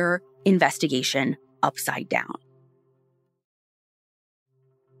entire investigation upside down.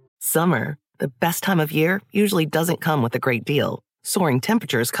 Summer, the best time of year, usually doesn't come with a great deal. Soaring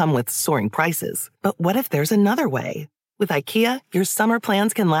temperatures come with soaring prices. But what if there's another way? With IKEA, your summer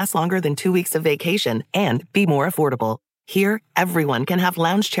plans can last longer than 2 weeks of vacation and be more affordable. Here, everyone can have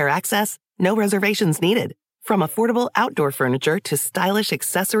lounge chair access, no reservations needed. From affordable outdoor furniture to stylish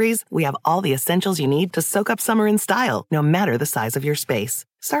accessories, we have all the essentials you need to soak up summer in style, no matter the size of your space.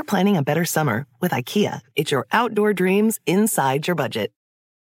 Start planning a better summer with IKEA. It's your outdoor dreams inside your budget.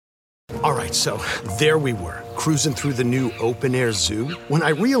 All right, so there we were, cruising through the new open-air zoo, when I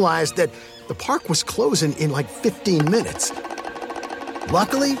realized that the park was closing in like 15 minutes.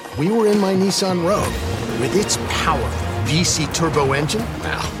 Luckily, we were in my Nissan Rogue. With its powerful VC turbo engine,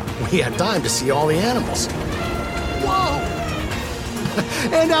 well, we had time to see all the animals. Whoa!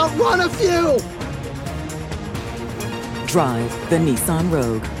 And outrun a few! Drive the Nissan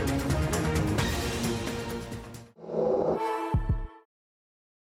Rogue.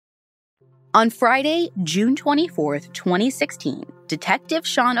 On Friday, June 24th, 2016, Detective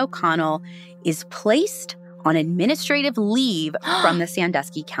Sean O'Connell is placed on administrative leave from the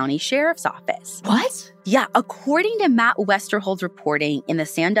Sandusky County Sheriff's Office. What? Yeah, according to Matt Westerhold's reporting in the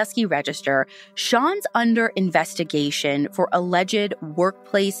Sandusky Register, Sean's under investigation for alleged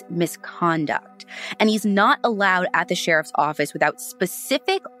workplace misconduct, and he's not allowed at the sheriff's office without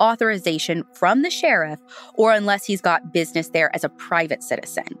specific authorization from the sheriff or unless he's got business there as a private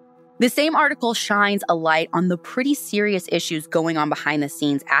citizen. The same article shines a light on the pretty serious issues going on behind the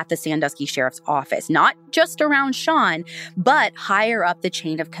scenes at the Sandusky Sheriff's Office, not just around Sean, but higher up the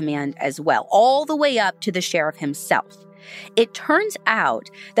chain of command as well, all the way up to the sheriff himself. It turns out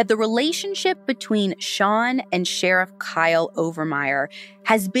that the relationship between Sean and Sheriff Kyle Overmeyer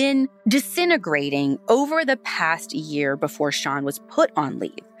has been disintegrating over the past year before Sean was put on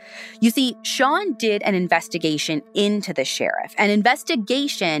leave. You see, Sean did an investigation into the sheriff, an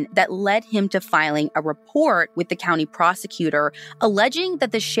investigation that led him to filing a report with the county prosecutor alleging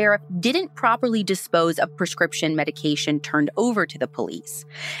that the sheriff didn't properly dispose of prescription medication turned over to the police.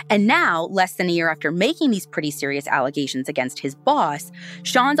 And now, less than a year after making these pretty serious allegations against his boss,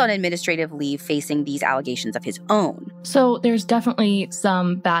 Sean's on administrative leave facing these allegations of his own. So there's definitely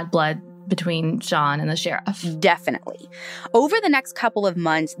some bad blood between Sean and the sheriff. Definitely. Over the next couple of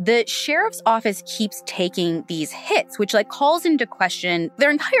months, the sheriff's office keeps taking these hits, which calls into question their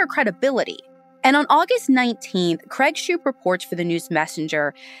entire credibility. And on August 19th, Craig Shoup reports for the News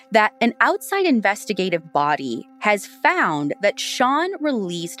Messenger that an outside investigative body has found that Sean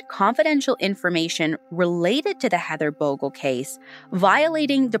released confidential information related to the Heather Bogle case,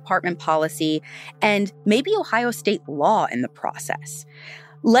 violating department policy and maybe Ohio state law in the process.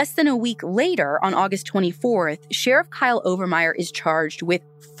 Less than a week later, on August 24th, Sheriff Kyle Overmeyer is charged with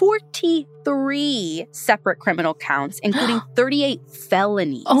 43 separate criminal counts, including 38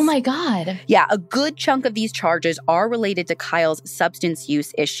 felonies. Oh my God. Yeah, a good chunk of these charges are related to Kyle's substance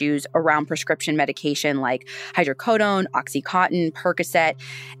use issues around prescription medication like hydrocodone, Oxycontin, Percocet,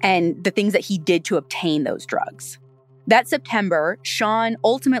 and the things that he did to obtain those drugs. That September, Sean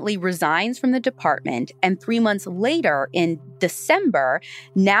ultimately resigns from the department, and 3 months later, in December,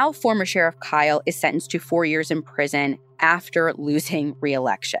 now former Sheriff Kyle is sentenced to 4 years in prison after losing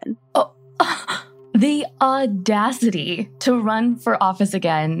re-election. Oh, the audacity to run for office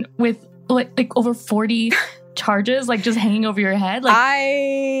again with like over 40 charges, just hanging over your head.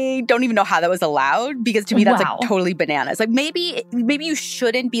 I don't even know how that was allowed, because to me that's totally bananas. Maybe you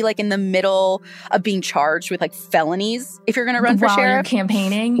shouldn't be in the middle of being charged with felonies if you're going to run for sheriff.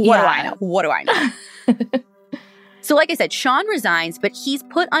 Campaigning. What do I know? So like I said, Sean resigns, but he's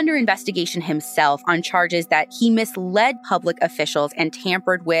put under investigation himself on charges that he misled public officials and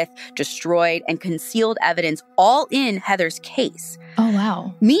tampered with, destroyed, and concealed evidence all in Heather's case. Oh,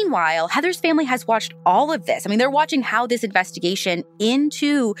 wow. Meanwhile, Heather's family has watched all of this. I mean, they're watching how this investigation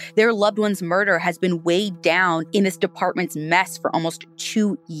into their loved one's murder has been weighed down in this department's mess for almost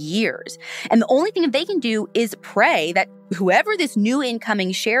 2 years. And the only thing that they can do is pray that whoever this new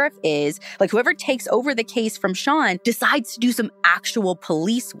incoming sheriff is, like whoever takes over the case from Sean, decides to do some actual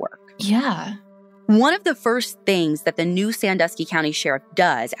police work. Yeah. One of the first things that the new Sandusky County Sheriff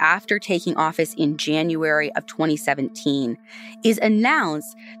does after taking office in January of 2017 is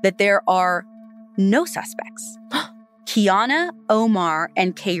announce that there are no suspects. Kiana, Omar,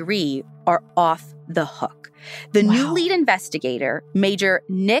 and Kayri are off the hook. The new lead investigator, Major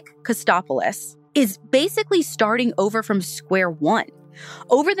Nick Kostopoulos, is basically starting over from square one.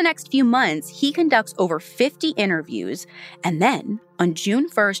 Over the next few months, he conducts over 50 interviews, and then on June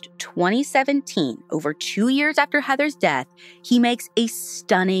 1st, 2017, over 2 years after Heather's death, he makes a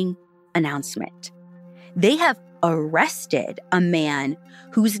stunning announcement. They have arrested a man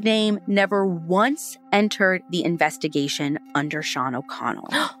whose name never once entered the investigation under Sean O'Connell.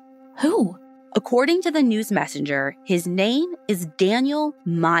 Who? According to the News Messenger, his name is Daniel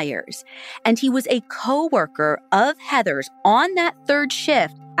Myers, and he was a co-worker of Heather's on that third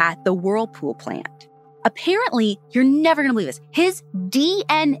shift at the Whirlpool plant. Apparently, you're never going to believe this, his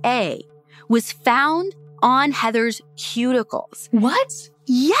DNA was found on Heather's cuticles. What?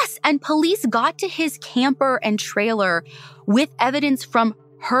 Yes, and police got to his camper and trailer with evidence from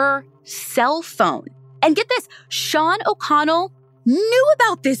her cell phone. And get this, Sean O'Connell knew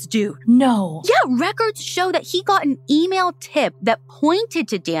about this dude. No. Yeah, records show that he got an email tip that pointed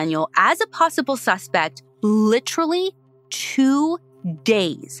to Daniel as a possible suspect literally 2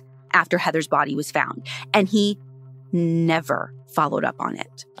 days after Heather's body was found. And he never followed up on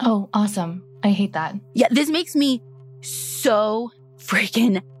it. Oh, awesome. I hate that. Yeah, this makes me so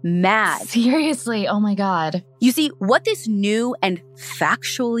freaking mad. Seriously, oh my God. You see, what this new and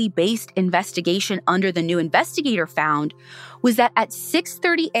factually based investigation under the new investigator found was that at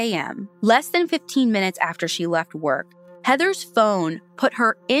 6:30 a.m., less than 15 minutes after she left work, Heather's phone put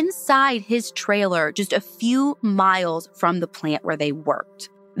her inside his trailer just a few miles from the plant where they worked.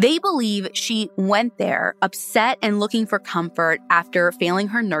 They believe she went there upset and looking for comfort after failing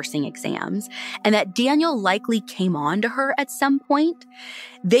her nursing exams, and that Daniel likely came on to her at some point.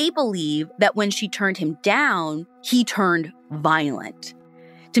 They believe that when she turned him down, he turned violent.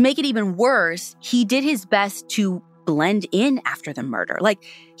 To make it even worse, he did his best to blend in after the murder. Like,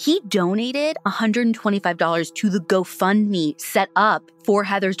 he donated $125 to the GoFundMe set up for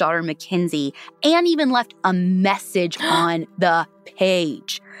Heather's daughter, Mackenzie, and even left a message on the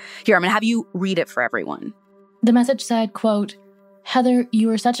page. Here, I'm going to have you read it for everyone. The message said, quote, "Heather, you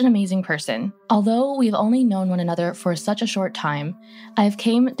are such an amazing person. Although we've only known one another for such a short time, I have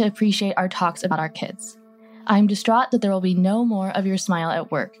came to appreciate our talks about our kids. I am distraught that there will be no more of your smile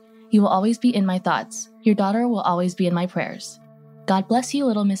at work. You will always be in my thoughts. Your daughter will always be in my prayers. God bless you,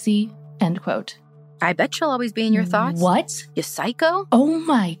 little missy." End quote. I bet she'll always be in your thoughts. What? You psycho? Oh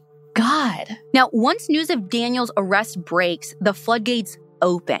my God. Now, once news of Daniel's arrest breaks, the floodgates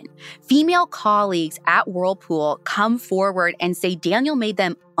open. Female colleagues at Whirlpool come forward and say Daniel made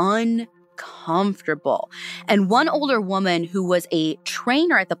them uncomfortable. And one older woman who was a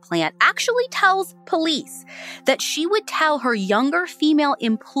trainer at the plant actually tells police that she would tell her younger female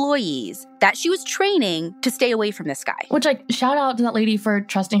employees that she was training to stay away from this guy. Which, like, shout out to that lady for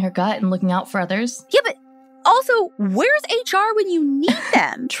trusting her gut and looking out for others. Yeah, but also, where's HR when you need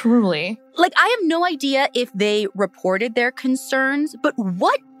them? Truly. Like, I have no idea if they reported their concerns, but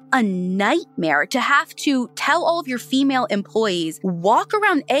what a nightmare to have to tell all of your female employees, walk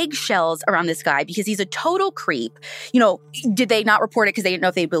around eggshells around this guy because he's a total creep. You know, did they not report it because they didn't know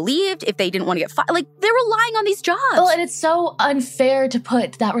if they believed, if they didn't want to get fired? Like, they're relying on these jobs. Well, and it's so unfair to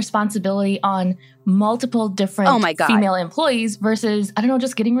put that responsibility on multiple different female employees versus, I don't know,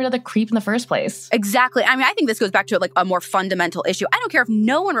 just getting rid of the creep in the first place. Exactly. I mean, I think this goes back to like a more fundamental issue. I don't care if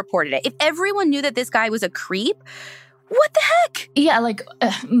no one reported it. If everyone knew that this guy was a creep, what the heck? Yeah, like,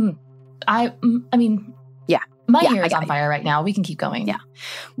 I mean, yeah. My hair is on fire right now. We can keep going. Yeah.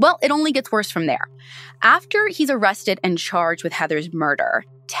 Well, it only gets worse from there. After he's arrested and charged with Heather's murder,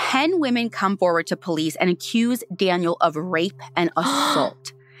 10 women come forward to police and accuse Daniel of rape and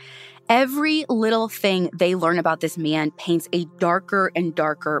assault. Every little thing they learn about this man paints a darker and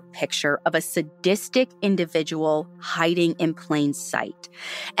darker picture of a sadistic individual hiding in plain sight.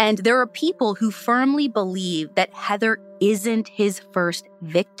 And there are people who firmly believe that Heather isn't his first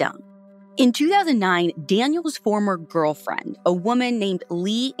victim. In 2009, Daniel's former girlfriend, a woman named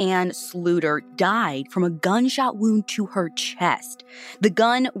Lee Ann Sluter, died from a gunshot wound to her chest. The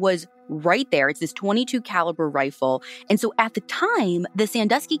gun was right there. It's this .22 caliber rifle. And so at the time, the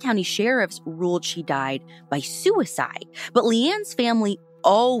Sandusky County sheriffs ruled she died by suicide. But Leanne's family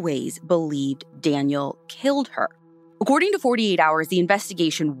always believed Daniel killed her. According to 48 Hours, the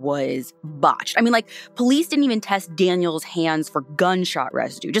investigation was botched. I mean, police didn't even test Daniel's hands for gunshot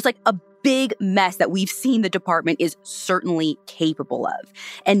residue, just a big mess that we've seen the department is certainly capable of.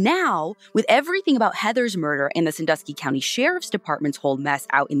 And now, with everything about Heather's murder and the Sandusky County Sheriff's Department's whole mess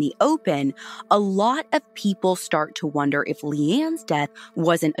out in the open, a lot of people start to wonder if Leanne's death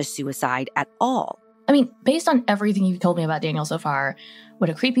wasn't a suicide at all. I mean, based on everything you've told me about Daniel so far,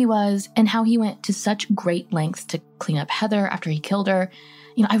 what a creep he was, and how he went to such great lengths to clean up Heather after he killed her,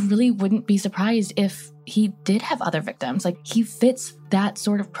 I really wouldn't be surprised if he did have other victims. He fits that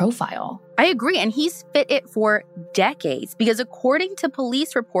sort of profile. I agree, and he's fit it for decades because according to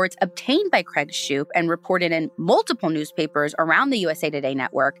police reports obtained by Craig Shoup and reported in multiple newspapers around the USA Today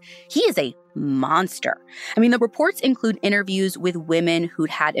network, he is a monster. I mean, the reports include interviews with women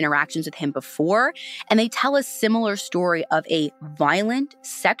who'd had interactions with him before, and they tell a similar story of a violent,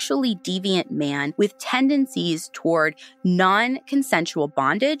 sexually deviant man with tendencies toward non-consensual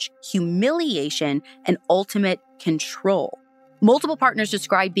bondage, humiliation, and ultimate control. Multiple partners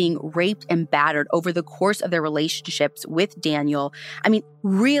describe being raped and battered over the course of their relationships with Daniel. I mean,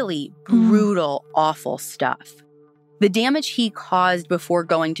 really brutal, awful stuff. The damage he caused before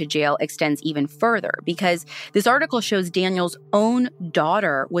going to jail extends even further because this article shows Daniel's own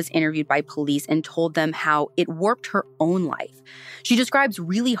daughter was interviewed by police and told them how it warped her own life. She describes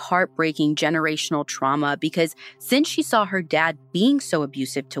really heartbreaking generational trauma because since she saw her dad being so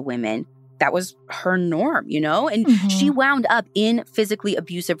abusive to women, that was her norm, And she wound up in physically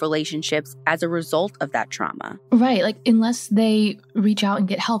abusive relationships as a result of that trauma. Right. Unless they reach out and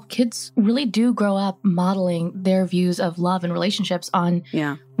get help, kids really do grow up modeling their views of love and relationships on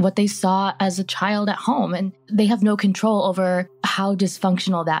what they saw as a child at home. And they have no control over how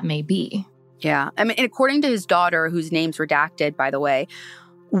dysfunctional that may be. Yeah. I mean, according to his daughter, whose name's redacted, by the way,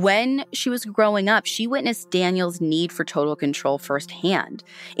 when she was growing up, she witnessed Daniel's need for total control firsthand.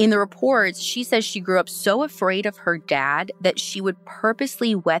 In the reports, she says she grew up so afraid of her dad that she would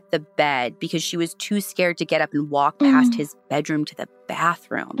purposely wet the bed because she was too scared to get up and walk past his bedroom to the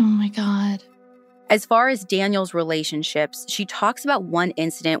bathroom. Oh my God. As far as Daniel's relationships, she talks about one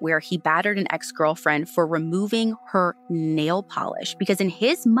incident where he battered an ex-girlfriend for removing her nail polish because in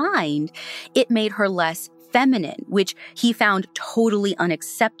his mind, it made her less feminine, which he found totally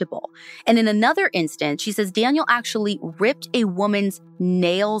unacceptable. And in another instance, she says Daniel actually ripped a woman's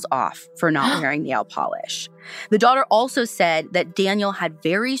nails off for not wearing nail polish. The daughter also said that Daniel had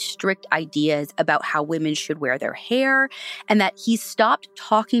very strict ideas about how women should wear their hair and that he stopped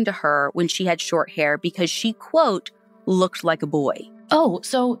talking to her when she had short hair because she, quote, looked like a boy. Oh,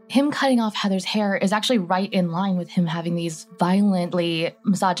 so him cutting off Heather's hair is actually right in line with him having these violently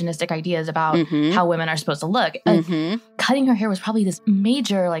misogynistic ideas about how women are supposed to look. Cutting her hair was probably this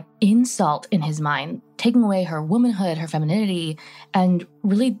major insult in his mind, taking away her womanhood, her femininity, and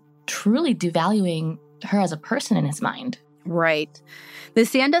really truly devaluing her as a person in his mind. Right. The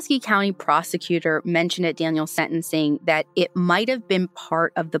Sandusky County prosecutor mentioned at Daniel's sentencing that it might have been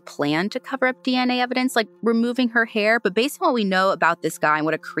part of the plan to cover up DNA evidence, like removing her hair. But based on what we know about this guy and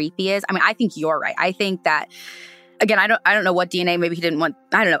what a creep he is, I mean, I think you're right. I think that, again, I don't know what DNA, maybe he didn't want,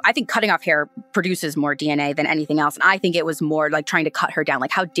 I don't know. I think cutting off hair produces more DNA than anything else. And I think it was more like trying to cut her down.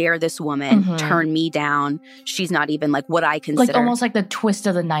 Like, how dare this woman turn me down? She's not even like what I consider. Almost like the twist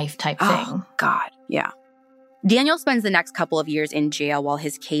of the knife type thing. Oh, God. Yeah. Daniel spends the next couple of years in jail while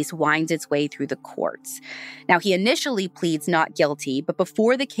his case winds its way through the courts. Now, he initially pleads not guilty, but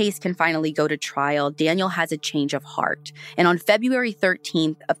before the case can finally go to trial, Daniel has a change of heart. And on February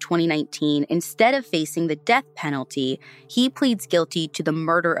 13th of 2019, instead of facing the death penalty, he pleads guilty to the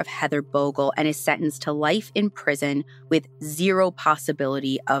murder of Heather Bogle and is sentenced to life in prison with zero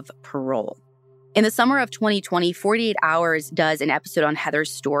possibility of parole. In the summer of 2020, 48 Hours does an episode on Heather's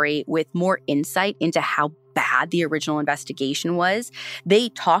story with more insight into how bad the original investigation was. They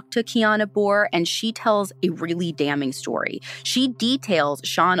talk to Kiana Bohr, and she tells a really damning story. She details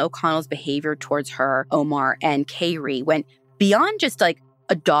Sean O'Connell's behavior towards her, Omar, and Kayri went beyond just like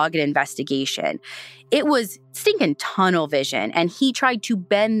a dogged investigation. It was stinking tunnel vision, and he tried to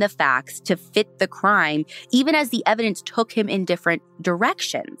bend the facts to fit the crime, even as the evidence took him in different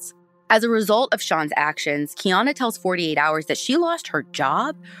directions. As a result of Sean's actions, Kiana tells 48 Hours that she lost her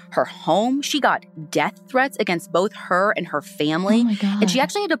job, her home. She got death threats against both her and her family. Oh my God. And she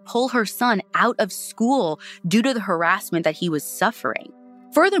actually had to pull her son out of school due to the harassment that he was suffering.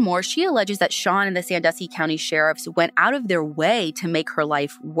 Furthermore, she alleges that Sean and the Sandusky County sheriffs went out of their way to make her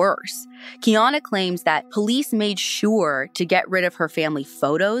life worse. Kiana claims that police made sure to get rid of her family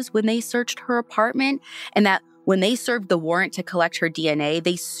photos when they searched her apartment, and that when they served the warrant to collect her DNA,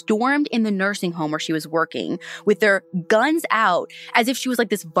 they stormed in the nursing home where she was working with their guns out as if she was like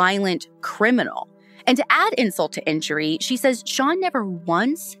this violent criminal. And to add insult to injury, she says Sean never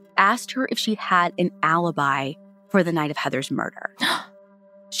once asked her if she had an alibi for the night of Heather's murder.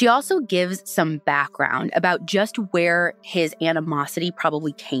 She also gives some background about just where his animosity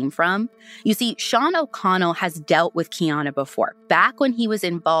probably came from. You see, Sean O'Connell has dealt with Kiana before, back when he was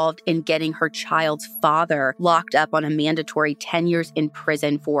involved in getting her child's father locked up on a mandatory 10 years in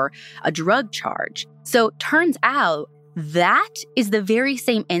prison for a drug charge. So turns out that is the very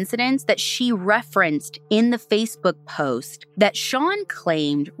same incidents that she referenced in the Facebook post that Sean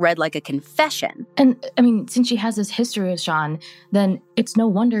claimed read like a confession. And I mean, since she has this history with Sean, then it's no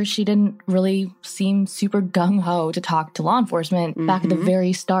wonder she didn't really seem super gung-ho to talk to law enforcement back at the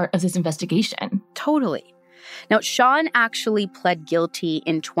very start of this investigation. Totally. Now, Sean actually pled guilty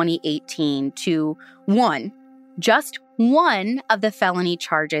in 2018 to just one of the felony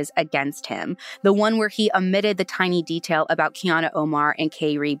charges against him, the one where he omitted the tiny detail about Kiana Omar and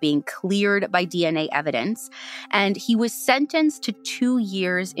Kayri being cleared by DNA evidence, and he was sentenced to 2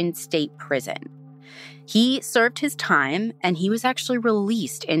 years in state prison. He served his time, and he was actually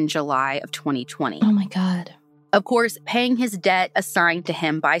released in July of 2020. Oh my God. Of course, paying his debt assigned to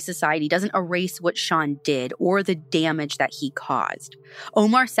him by society doesn't erase what Sean did or the damage that he caused.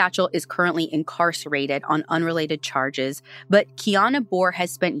 Omar Satchel is currently incarcerated on unrelated charges, but Kiana Bohr has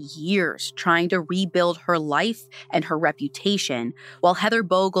spent years trying to rebuild her life and her reputation, while Heather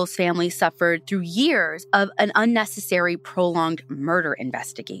Bogle's family suffered through years of an unnecessary, prolonged murder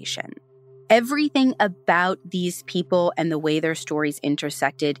investigation. Everything about these people and the way their stories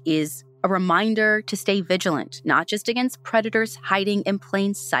intersected is a reminder to stay vigilant, not just against predators hiding in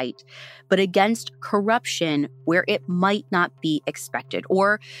plain sight, but against corruption where it might not be expected,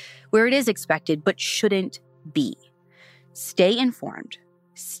 or where it is expected but shouldn't be. Stay informed,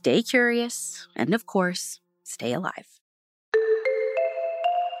 stay curious, and of course, stay alive.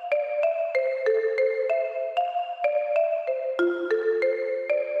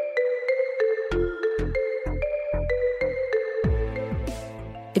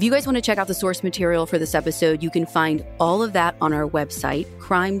 If you guys want to check out the source material for this episode, you can find all of that on our website,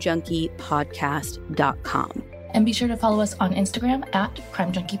 crimejunkiepodcast.com. And be sure to follow us on Instagram at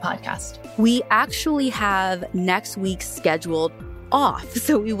Crime Junkie Podcast. We actually have next week scheduled off,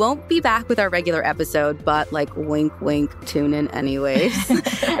 so we won't be back with our regular episode, but like wink, wink, tune in anyways.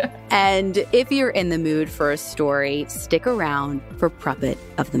 And if you're in the mood for a story, stick around for Puppet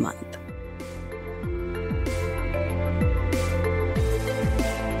of the Month.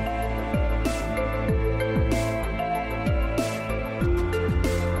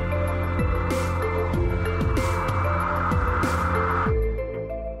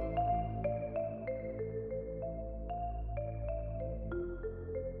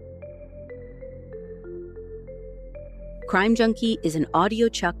 Crime Junkie is an Audio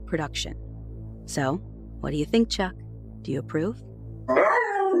Chuck production. So, what do you think, Chuck? Do you approve?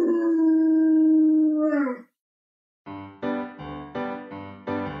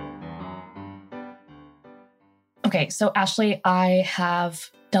 Okay, so Ashley, I have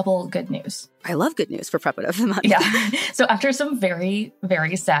double good news. I love good news for Puppet of the Month. Yeah. So after some very,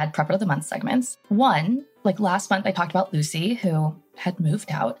 very sad Puppet of the Month segments, one, like last month I talked about Lucy, who had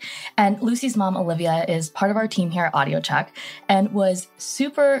moved out. And Lucy's mom, Olivia, is part of our team here at Audio Chuck and was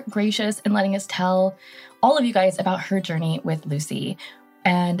super gracious in letting us tell all of you guys about her journey with Lucy.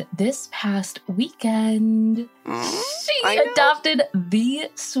 And this past weekend, she adopted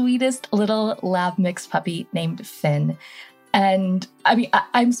the sweetest little lab mix puppy named Finn. And I mean,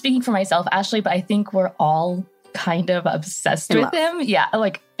 I'm speaking for myself, Ashley, but I think we're all kind of obsessed with him. Yeah,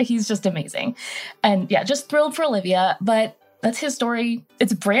 like he's just amazing. And yeah, just thrilled for Olivia. But that's his story.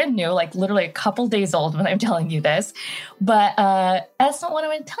 It's brand new, like literally a couple days old when I'm telling you this. But that's not what I'm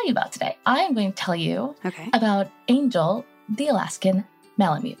going to tell you about today. I am going to tell you about Angel, the Alaskan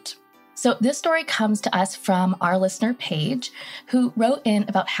Malamute. So this story comes to us from our listener, Paige, who wrote in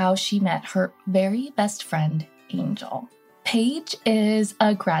about how she met her very best friend, Angel. Paige is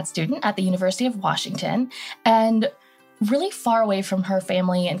a grad student at the University of Washington and really far away from her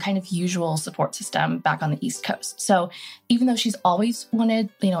family and kind of usual support system back on the East Coast. So even though she's always wanted,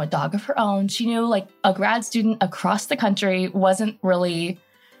 a dog of her own, she knew like a grad student across the country wasn't really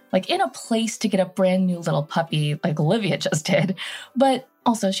like in a place to get a brand new little puppy like Olivia just did. But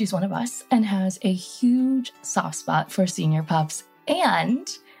also she's one of us and has a huge soft spot for senior pups And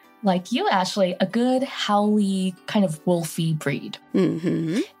like you, Ashley, a good howly kind of wolfy breed.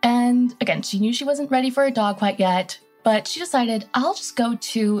 Mm-hmm. And again, she knew she wasn't ready for a dog quite yet, but she decided, I'll just go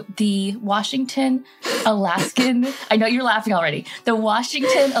to the Washington Alaskan, I know you're laughing already, the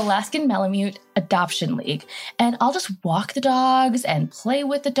Washington Alaskan Malamute Adoption League. And I'll just walk the dogs and play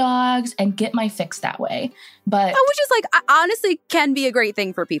with the dogs and get my fix that way. But which is like, honestly, can be a great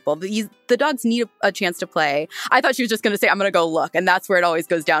thing for people. The dogs need a chance to play. I thought she was just going to say, I'm going to go look. And that's where it always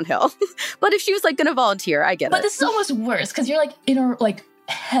goes downhill. But if she was like going to volunteer, I get it. But this is almost worse because you're like,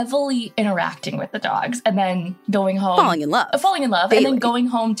 heavily interacting with the dogs and then going home. Falling in love. Daily. And then going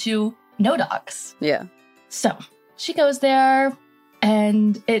home to no dogs. Yeah. So she goes there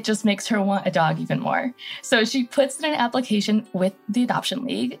and it just makes her want a dog even more. So she puts in an application with the Adoption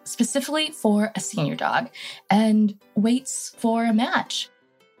League specifically for a senior dog and waits for a match.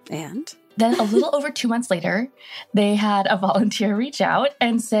 And? Then a little over 2 months later, they had a volunteer reach out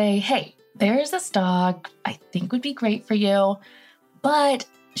and say, hey, there's this dog I think would be great for you. But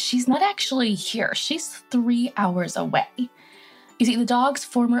she's not actually here. She's 3 hours away. You see, the dog's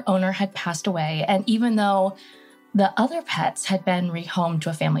former owner had passed away, and even though the other pets had been rehomed to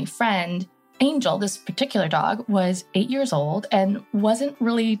a family friend, Angel, this particular dog, was 8 years old and wasn't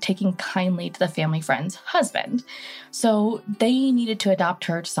really taking kindly to the family friend's husband. So they needed to adopt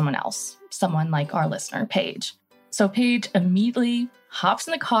her to someone else, someone like our listener, Paige. So Paige immediately hops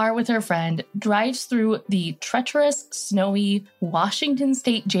in the car with her friend, drives through the treacherous, snowy Washington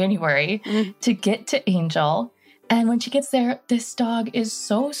State January to get to Angel. And when she gets there, this dog is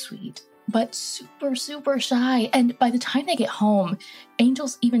so sweet, but super, super shy. And by the time they get home,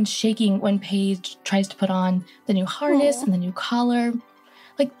 Angel's even shaking when Paige tries to put on the new harness and the new collar.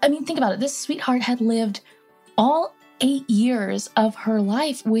 Like, I mean, think about it. This sweetheart had lived all 8 years of her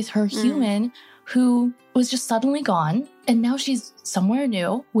life with her human who was just suddenly gone. And now she's somewhere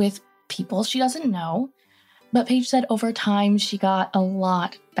new with people she doesn't know. But Paige said over time, she got a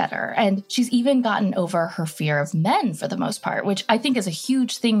lot better. And she's even gotten over her fear of men for the most part, which I think is a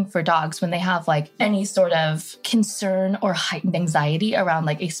huge thing for dogs when they have like any sort of concern or heightened anxiety around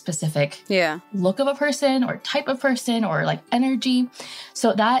like a specific look of a person or type of person or like energy.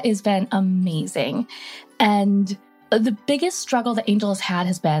 So that has been amazing. And the biggest struggle that Angel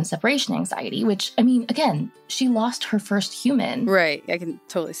has been separation anxiety, which, I mean, again, she lost her first human. Right. I can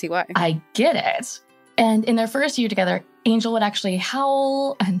totally see why. I get it. And in their first year together, Angel would actually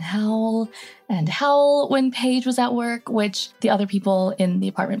howl and howl and howl when Paige was at work, which the other people in the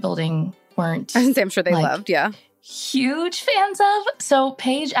apartment building weren't. I'm sure they loved, huge fans of. So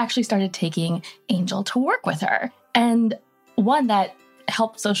Paige actually started taking Angel to work with her. And one that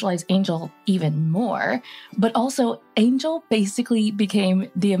helped socialize Angel even more, but also Angel basically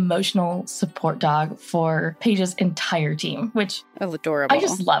became the emotional support dog for Paige's entire team, which adorable. I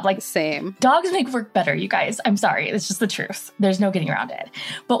just love. Like, same. Dogs make work better, you guys. I'm sorry. It's just the truth. There's no getting around it.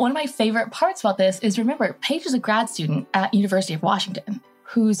 But one of my favorite parts about this is, remember, Paige is a grad student at University of Washington,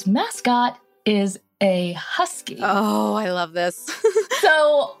 whose mascot is a husky. Oh, I love this.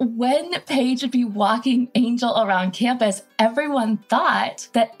 So when Paige would be walking Angel around campus, everyone thought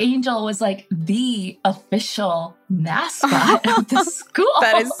that Angel was like the official mascot of the school.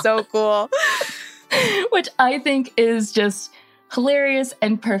 That is so cool. Which I think is just hilarious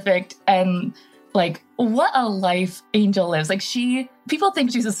and perfect. And like, what a life Angel lives. Like, people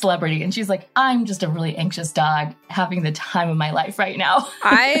think she's a celebrity and she's like, I'm just a really anxious dog having the time of my life right now.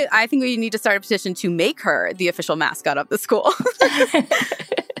 I think we need to start a petition to make her the official mascot of the school.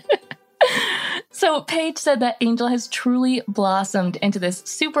 So Paige said that Angel has truly blossomed into this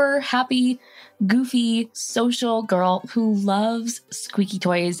super happy, goofy, social girl who loves squeaky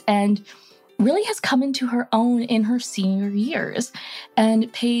toys and really has come into her own in her senior years.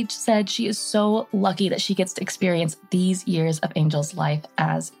 And Paige said she is so lucky that she gets to experience these years of Angel's life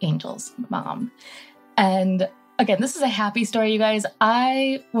as Angel's mom. And again, this is a happy story, you guys.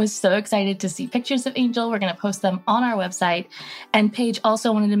 I was so excited to see pictures of Angel. We're going to post them on our website. And Paige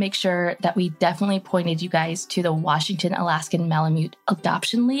also wanted to make sure that we definitely pointed you guys to the Washington Alaskan Malamute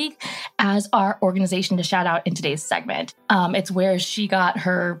Adoption League as our organization to shout out in today's segment. It's where she got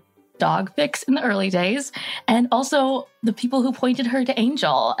her dog fix in the early days, and also the people who pointed her to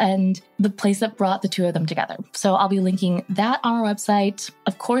Angel and the place that brought the two of them together. So I'll be linking that on our website.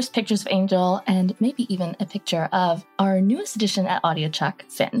 Of course, pictures of Angel and maybe even a picture of our newest addition at AudioChuck,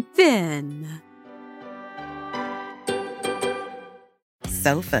 Finn. Finn.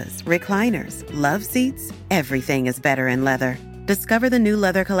 Sofas, recliners, love seats, everything is better in leather. Discover the new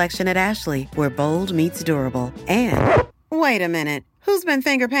leather collection at Ashley, where bold meets durable. And wait a minute. Who's been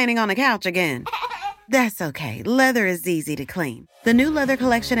finger painting on the couch again? That's okay. Leather is easy to clean. The new leather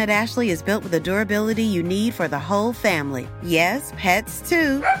collection at Ashley is built with the durability you need for the whole family. Yes, pets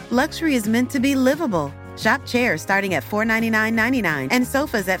too. Luxury is meant to be livable. Shop chairs starting at $499.99 and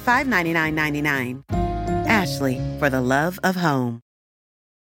sofas at $599.99. Ashley, for the love of home.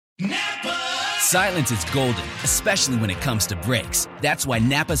 Silence is golden, especially when it comes to brakes. That's why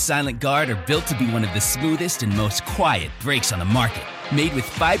Napa Silent Guard are built to be one of the smoothest and most quiet brakes on the market. Made with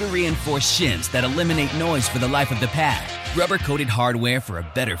fiber-reinforced shims that eliminate noise for the life of the pad, rubber-coated hardware for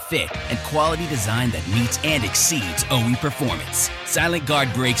a better fit, and quality design that meets and exceeds OE performance. Silent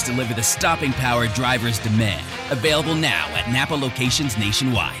Guard brakes deliver the stopping power drivers demand. Available now at Napa locations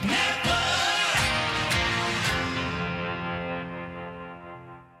nationwide.